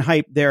hyperbole and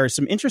hype, there are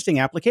some interesting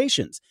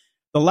applications.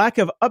 The lack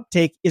of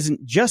uptake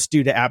isn't just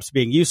due to apps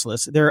being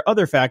useless. There are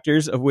other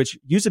factors of which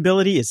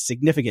usability is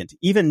significant.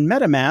 Even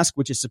MetaMask,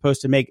 which is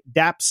supposed to make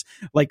dApps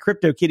like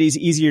CryptoKitties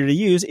easier to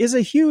use, is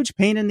a huge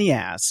pain in the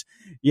ass.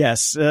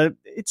 Yes,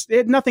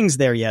 nothing's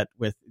there yet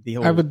with the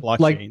whole blockchain thing. I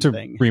would like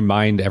to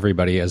remind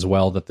everybody as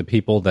well that the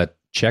people that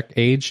check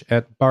age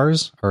at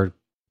bars are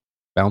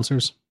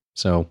bouncers.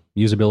 So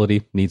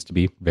usability needs to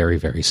be very,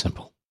 very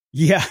simple.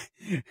 Yeah.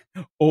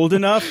 Old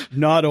enough,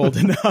 not old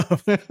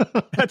enough.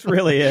 That's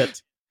really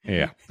it.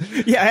 Yeah.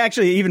 Yeah,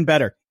 actually, even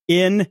better.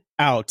 In,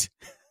 out.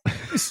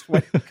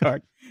 Swipe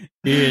card.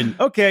 In.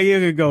 Okay, you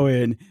can go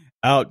in.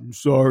 Out.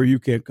 Sorry, you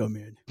can't come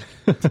in.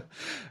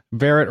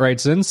 Barrett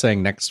writes in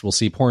saying next we'll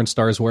see porn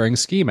stars wearing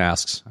ski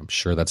masks. I'm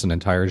sure that's an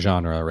entire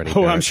genre already. Oh,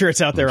 Barrett. I'm sure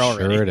it's out there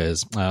already. Sure it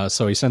is.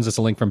 So he sends us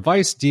a link from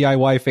Vice.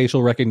 DIY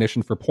facial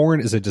recognition for porn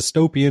is a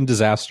dystopian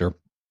disaster.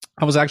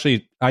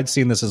 I'd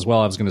seen this as well.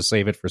 I was going to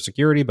save it for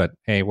security, but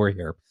hey, we're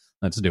here.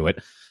 Let's do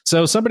it.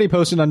 So somebody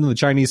posted on the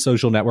Chinese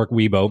social network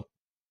Weibo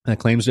that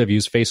claims to have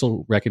used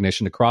facial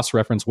recognition to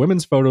cross-reference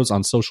women's photos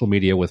on social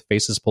media with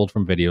faces pulled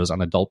from videos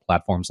on adult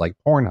platforms like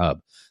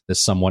Pornhub.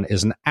 This someone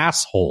is an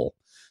asshole.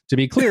 To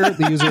be clear,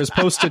 the user has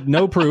posted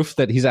no proof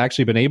that he's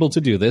actually been able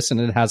to do this, and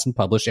it hasn't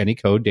published any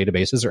code,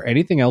 databases, or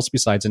anything else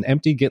besides an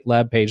empty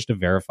GitLab page to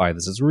verify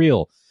this is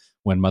real.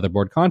 When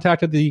Motherboard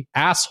contacted the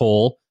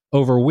asshole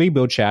over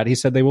Weibo chat, he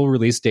said they will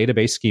release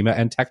database schema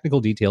and technical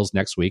details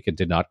next week and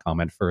did not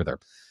comment further.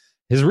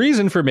 His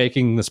reason for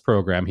making this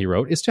program, he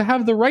wrote, is to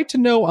have the right to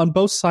know on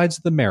both sides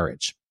of the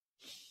marriage.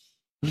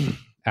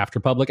 After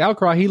public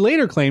outcry, he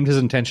later claimed his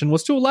intention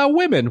was to allow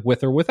women,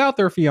 with or without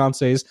their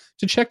fiancés,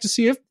 to check to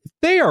see if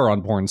they are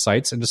on porn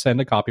sites and to send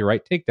a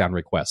copyright takedown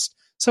request.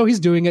 So he's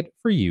doing it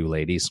for you,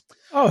 ladies.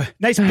 Oh,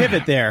 nice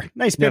pivot there.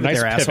 Nice pivot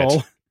there,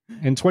 asshole.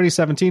 In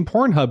 2017,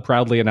 Pornhub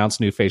proudly announced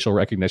new facial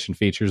recognition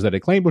features that it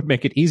claimed would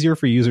make it easier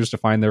for users to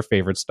find their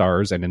favorite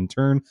stars and, in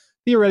turn,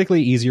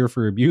 theoretically easier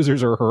for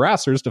abusers or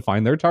harassers to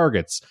find their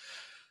targets.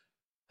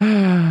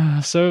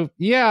 So,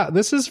 yeah,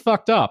 this is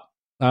fucked up.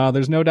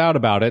 There's no doubt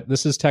about it.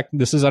 This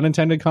is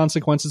unintended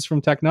consequences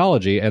from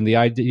technology, and the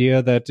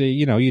idea that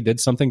you did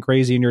something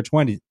crazy in your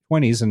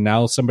 20s, and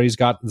now somebody's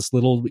got this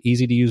little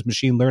easy-to-use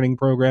machine learning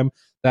program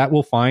that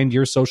will find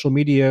your social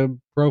media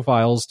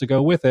profiles to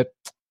go with it.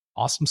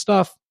 Awesome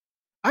stuff.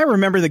 I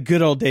remember the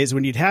good old days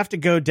when you'd have to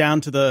go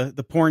down to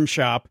the porn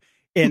shop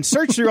and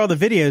search through all the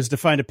videos to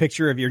find a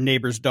picture of your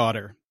neighbor's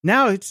daughter.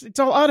 Now it's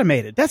all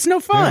automated. That's no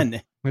fun. Yeah,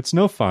 it's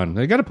no fun.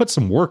 They got to put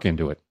some work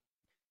into it.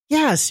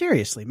 Yeah,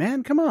 seriously,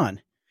 man. Come on.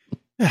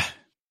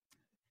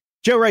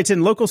 Joe writes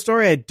in, local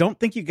story I don't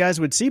think you guys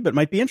would see, but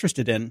might be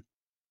interested in.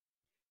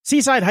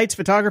 Seaside Heights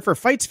photographer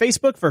fights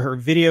Facebook for her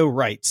video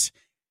rights.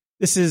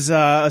 This is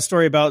a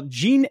story about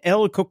Jean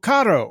L.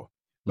 Coccaro,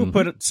 who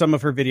put some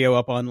of her video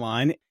up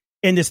online.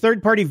 And this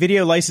third-party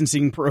video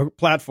licensing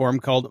platform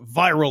called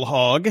Viral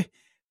Hog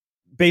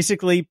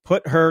basically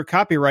put her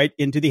copyright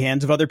into the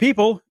hands of other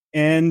people.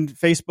 And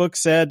Facebook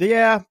said,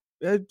 yeah,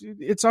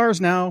 it's ours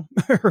now,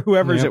 or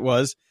whoever's it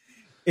was.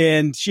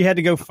 And she had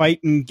to go fight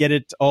and get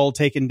it all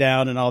taken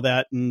down and all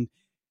that. And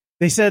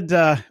they said,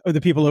 the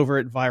people over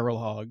at Viral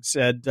Hog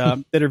said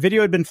that her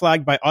video had been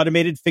flagged by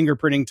automated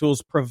fingerprinting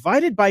tools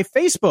provided by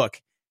Facebook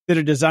that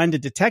are designed to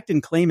detect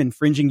and claim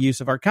infringing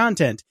use of our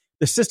content.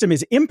 The system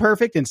is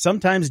imperfect and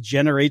sometimes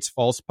generates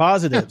false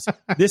positives.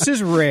 This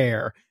is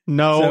rare.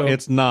 No,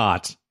 it's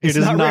not. It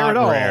is not rare at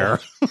all.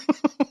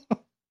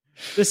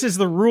 This is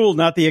the rule,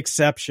 not the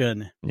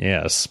exception.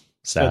 Yes.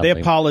 Sadly. So they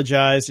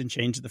apologized and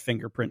changed the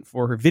fingerprint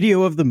for her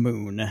video of the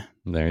moon.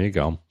 There you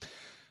go.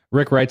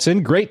 Rick writes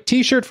in, great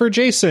t-shirt for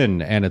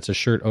Jason. And it's a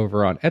shirt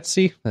over on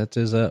Etsy. That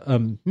is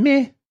a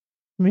meh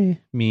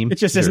meme. It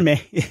just says meh.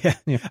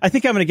 Yeah. I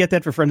think I'm going to get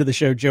that for friend of the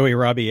show, Joey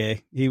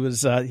Robier. He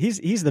was,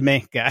 he's the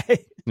meh guy.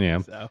 Yeah.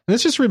 So.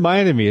 This just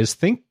reminded me, is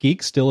Think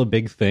Geek still a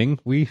big thing?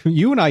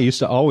 You and I used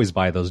to always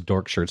buy those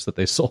dork shirts that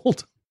they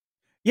sold.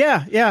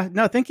 Yeah.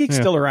 No, Think Geek's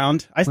still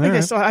around. I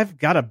think I've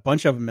got a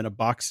bunch of them in a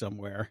box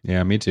somewhere.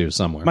 Yeah, me too,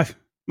 somewhere.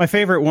 My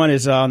favorite one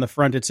is on the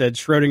front, it said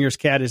Schrodinger's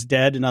cat is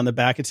dead, and on the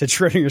back it said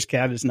Schrodinger's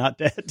cat is not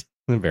dead.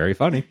 Very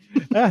funny.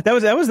 That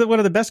was one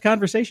of the best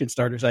conversation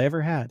starters I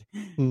ever had.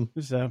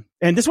 So,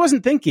 and this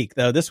wasn't Think Geek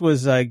though. This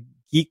was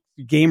Geek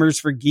Gamers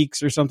for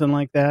Geeks or something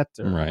like that.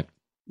 Right.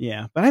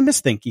 Yeah, but I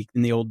miss Think Geek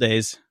in the old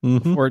days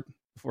before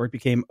it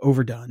became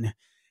overdone.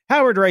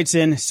 Howard writes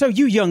in, so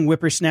you young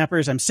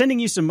whippersnappers, I'm sending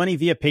you some money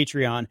via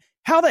Patreon.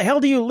 How the hell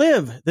do you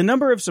live? The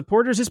number of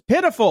supporters is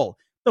pitiful.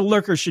 The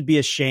lurkers should be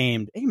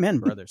ashamed. Amen,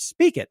 brother.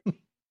 Speak it.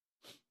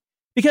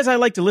 Because I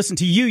like to listen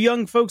to you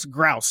young folks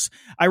grouse.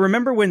 I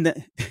remember when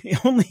the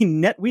only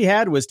net we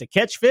had was to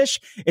catch fish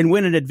and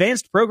when an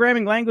advanced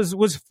programming language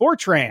was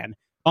Fortran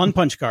on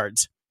punch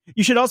cards.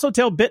 You should also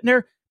tell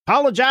Bittner,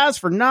 apologize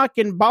for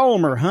knocking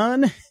Balmer,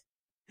 hun.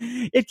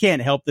 It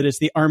can't help that it's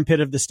the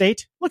armpit of the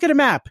state. Look at a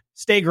map.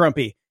 Stay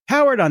grumpy.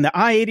 Howard on the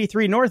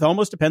I-83 North,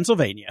 almost to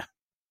Pennsylvania.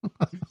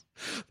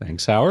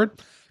 Thanks,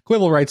 Howard.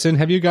 Quibble writes in,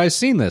 have you guys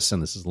seen this?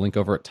 And this is a link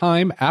over at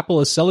Time.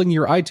 Apple is selling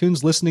your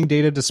iTunes listening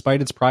data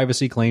despite its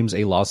privacy claims,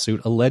 a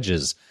lawsuit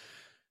alleges.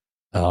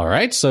 All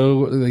right,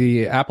 so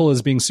the Apple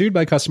is being sued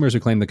by customers who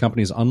claim the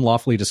company is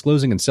unlawfully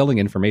disclosing and selling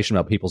information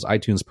about people's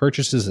iTunes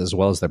purchases as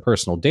well as their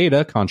personal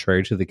data,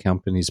 contrary to the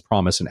company's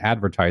promise in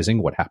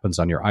advertising. What happens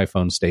on your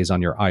iPhone stays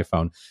on your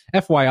iPhone.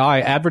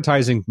 FYI,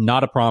 advertising,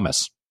 not a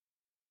promise.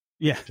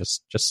 Yeah.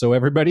 Just so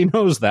everybody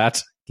knows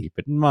that. Keep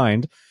it in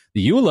mind.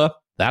 The EULA,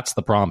 that's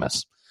the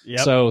promise. Yep.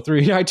 So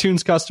 3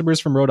 iTunes customers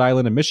from Rhode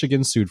Island and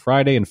Michigan sued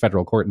Friday in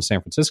federal court in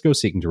San Francisco,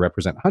 seeking to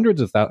represent hundreds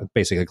of thousands,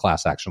 basically a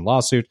class action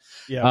lawsuit.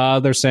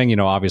 Yep. They're saying,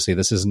 obviously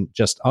this isn't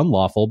just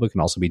unlawful, but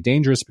can also be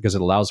dangerous because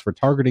it allows for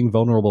targeting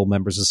vulnerable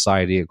members of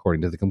society,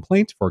 according to the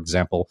complaint. For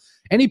example,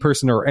 any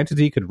person or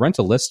entity could rent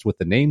a list with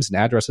the names and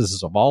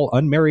addresses of all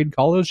unmarried,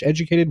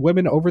 college-educated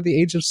women over the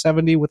age of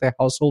 70 with a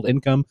household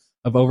income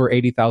of over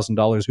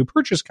 $80,000 who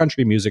purchase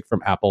country music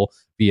from Apple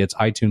via its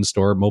iTunes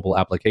Store mobile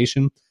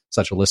application.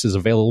 Such a list is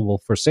available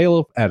for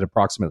sale at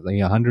approximately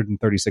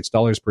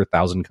 $136 per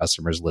 1,000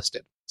 customers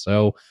listed.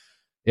 So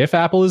if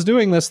Apple is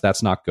doing this,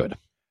 that's not good.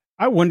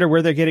 I wonder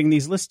where they're getting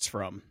these lists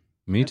from.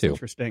 That's too.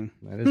 Interesting.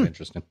 That is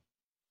interesting.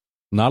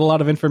 Not a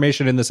lot of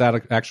information in this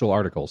actual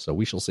article, so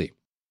we shall see.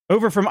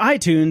 Over from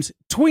iTunes,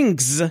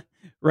 Twinks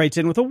writes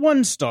in with a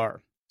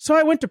 1-star. So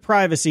I went to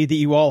privacy that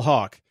you all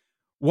hawk.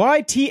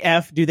 Why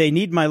TF do they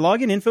need my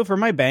login info for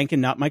my bank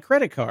and not my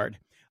credit card?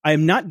 I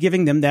am not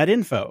giving them that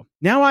info.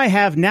 Now I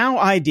have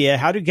idea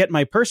how to get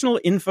my personal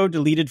info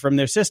deleted from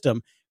their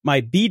system.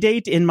 My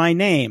B-date in my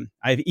name.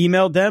 I've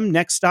emailed them.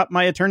 Next stop,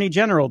 my attorney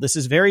general. This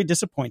is very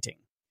disappointing.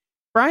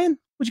 Brian,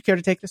 would you care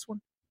to take this one?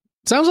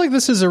 Sounds like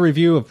this is a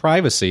review of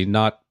privacy,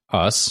 not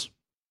us,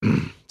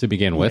 to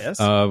begin with. Yes.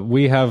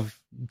 We have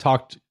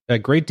talked a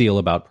great deal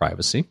about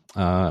privacy.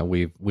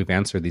 We've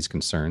answered these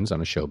concerns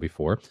on a show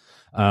before.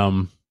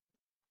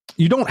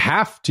 You don't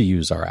have to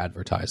use our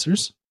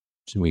advertisers.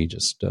 We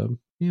just,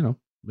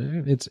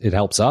 it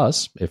helps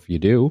us if you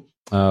do.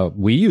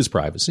 We use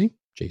privacy,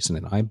 Jason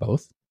and I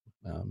both.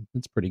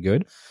 It's pretty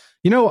good.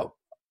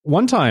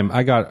 One time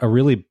I got a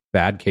really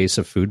bad case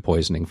of food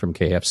poisoning from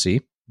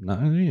KFC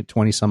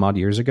 20 some odd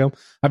years ago.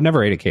 I've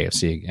never ate at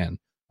KFC again.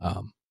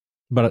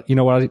 But you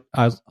know what?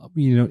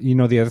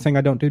 The other thing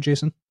I don't do,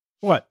 Jason?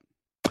 What?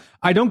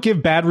 I don't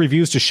give bad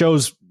reviews to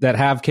shows that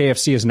have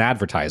KFC as an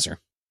advertiser.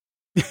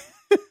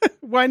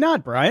 Why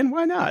not, Brian?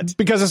 Why not?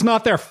 Because it's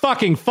not their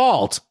fucking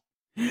fault.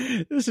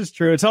 This is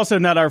true. It's also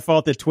not our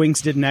fault that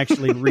Twinks didn't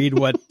actually read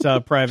what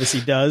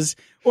privacy does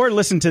or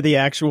listen to the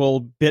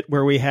actual bit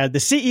where we had the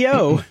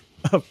CEO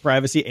of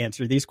privacy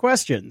answer these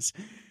questions.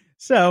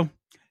 So,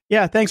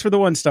 yeah, thanks for the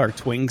 1-star,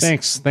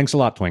 Twinks. Thanks a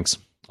lot, Twinks.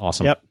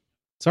 Awesome. Yep.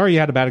 Sorry you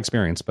had a bad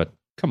experience, but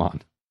come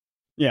on.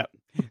 Yeah.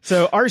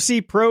 So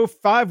RC Pro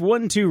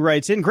 512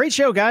 writes in, great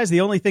show, guys.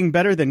 The only thing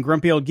better than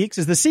Grumpy Old Geeks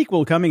is the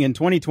sequel coming in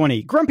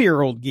 2020.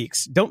 Grumpier Old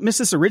Geeks. Don't miss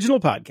this original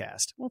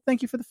podcast. Well,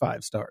 thank you for the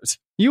 5 stars.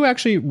 You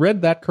actually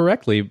read that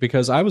correctly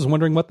because I was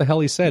wondering what the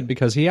hell he said,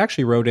 because he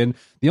actually wrote in,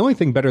 the only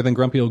thing better than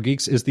Grumpy Old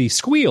Geeks is the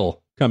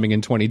squeal coming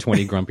in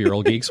 2020 Grumpier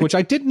Old Geeks, which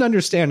I didn't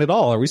understand at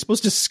all. Are we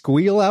supposed to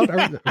squeal out?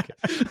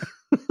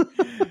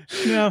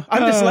 No,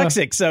 I'm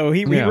dyslexic, so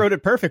he rewrote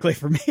it perfectly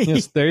for me.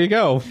 Yes, there you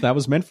go. That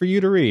was meant for you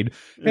to read.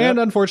 Yep. And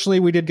unfortunately,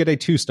 we did get a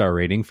 2-star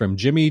rating from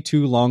Jimmy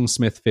 2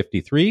 Longsmith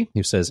 53,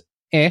 who says,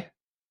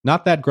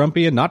 not that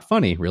grumpy and not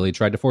funny. Really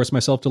tried to force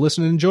myself to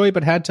listen and enjoy,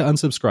 but had to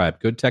unsubscribe.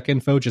 Good tech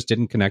info, just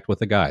didn't connect with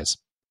the guys.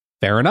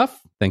 Fair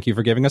enough. Thank you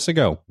for giving us a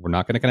go. We're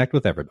not going to connect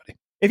with everybody.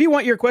 If you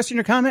want your question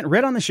or comment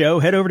read on the show,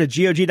 head over to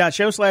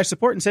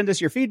gog.show/support and send us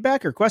your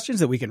feedback or questions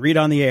that we can read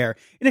on the air.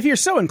 And if you're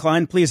so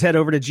inclined, please head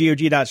over to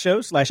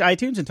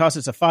gog.show/iTunes and toss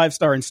us a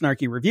 5-star and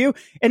snarky review,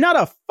 and not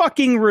a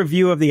fucking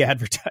review of the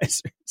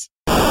advertisers.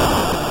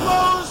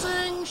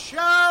 Closing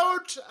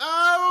shout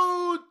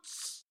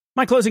outs.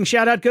 My closing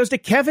shout out goes to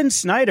Kevin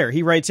Snyder.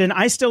 He writes in,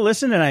 I still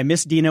listen and I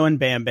miss Dino and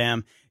Bam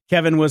Bam.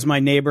 Kevin was my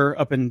neighbor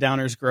up in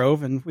Downers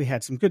Grove, and we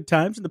had some good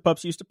times, and the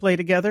pups used to play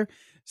together.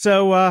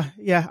 So,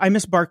 I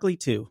miss Barkley,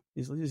 too.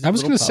 I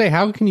was going to say,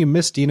 how can you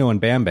miss Dino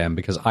and Bam Bam?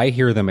 Because I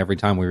hear them every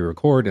time we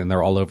record, and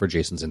they're all over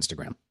Jason's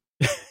Instagram.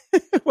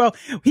 Well,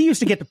 he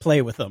used to get to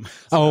play with them.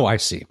 So. Oh, I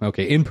see.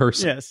 Okay, in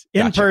person. Yes,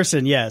 in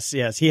person, yes.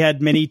 He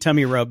had many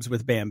tummy rubs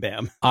with Bam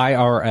Bam.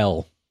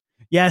 IRL.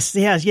 Yes,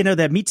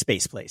 that Meat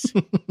Space place.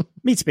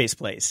 Meat Space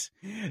place.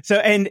 So,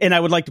 and I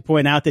would like to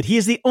point out that he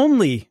is the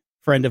only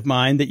friend of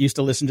mine that used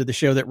to listen to the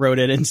show that wrote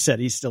it and said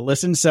he still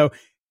listens. So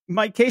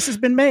my case has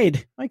been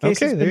made.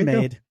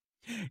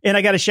 And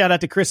I got a shout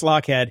out to Chris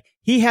Lockhead.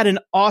 He had an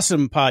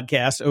awesome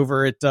podcast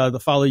over at the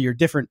Follow Your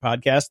Different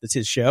podcast. That's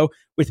his show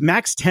with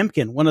Max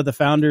Temkin, one of the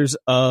founders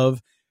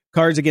of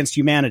Cards Against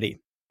Humanity.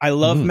 I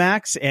love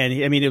Max. And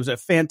it was a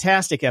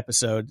fantastic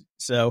episode.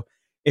 So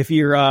if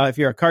you're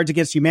a Cards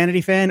Against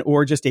Humanity fan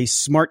or just a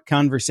smart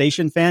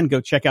conversation fan,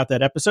 go check out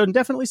that episode and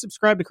definitely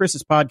subscribe to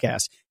Chris's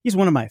podcast. He's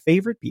one of my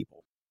favorite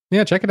people.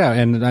 Yeah, check it out.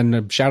 And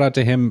a shout out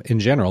to him in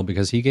general,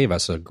 because he gave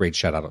us a great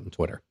shout out on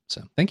Twitter.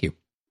 So thank you.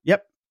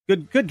 Yep.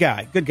 Good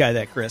guy. Good guy,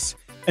 that Chris.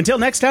 Until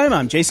next time,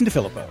 I'm Jason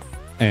DeFilippo.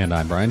 And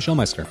I'm Brian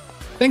Schulmeister.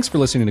 Thanks for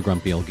listening to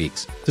Grumpy Old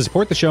Geeks. To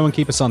support the show and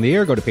keep us on the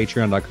air, go to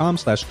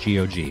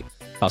patreon.com/GOG.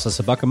 Toss us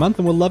 $1 a month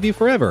and we'll love you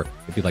forever.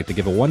 If you'd like to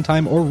give a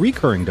one-time or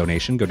recurring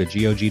donation, go to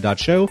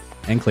gog.show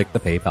and click the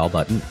PayPal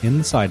button in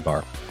the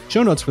sidebar.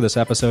 Show notes for this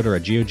episode are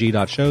at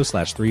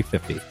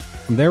gog.show/350.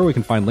 From there, we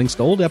can find links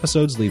to old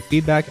episodes, leave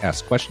feedback,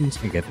 ask questions,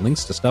 and get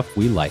links to stuff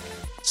we like.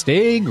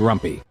 Stay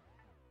grumpy.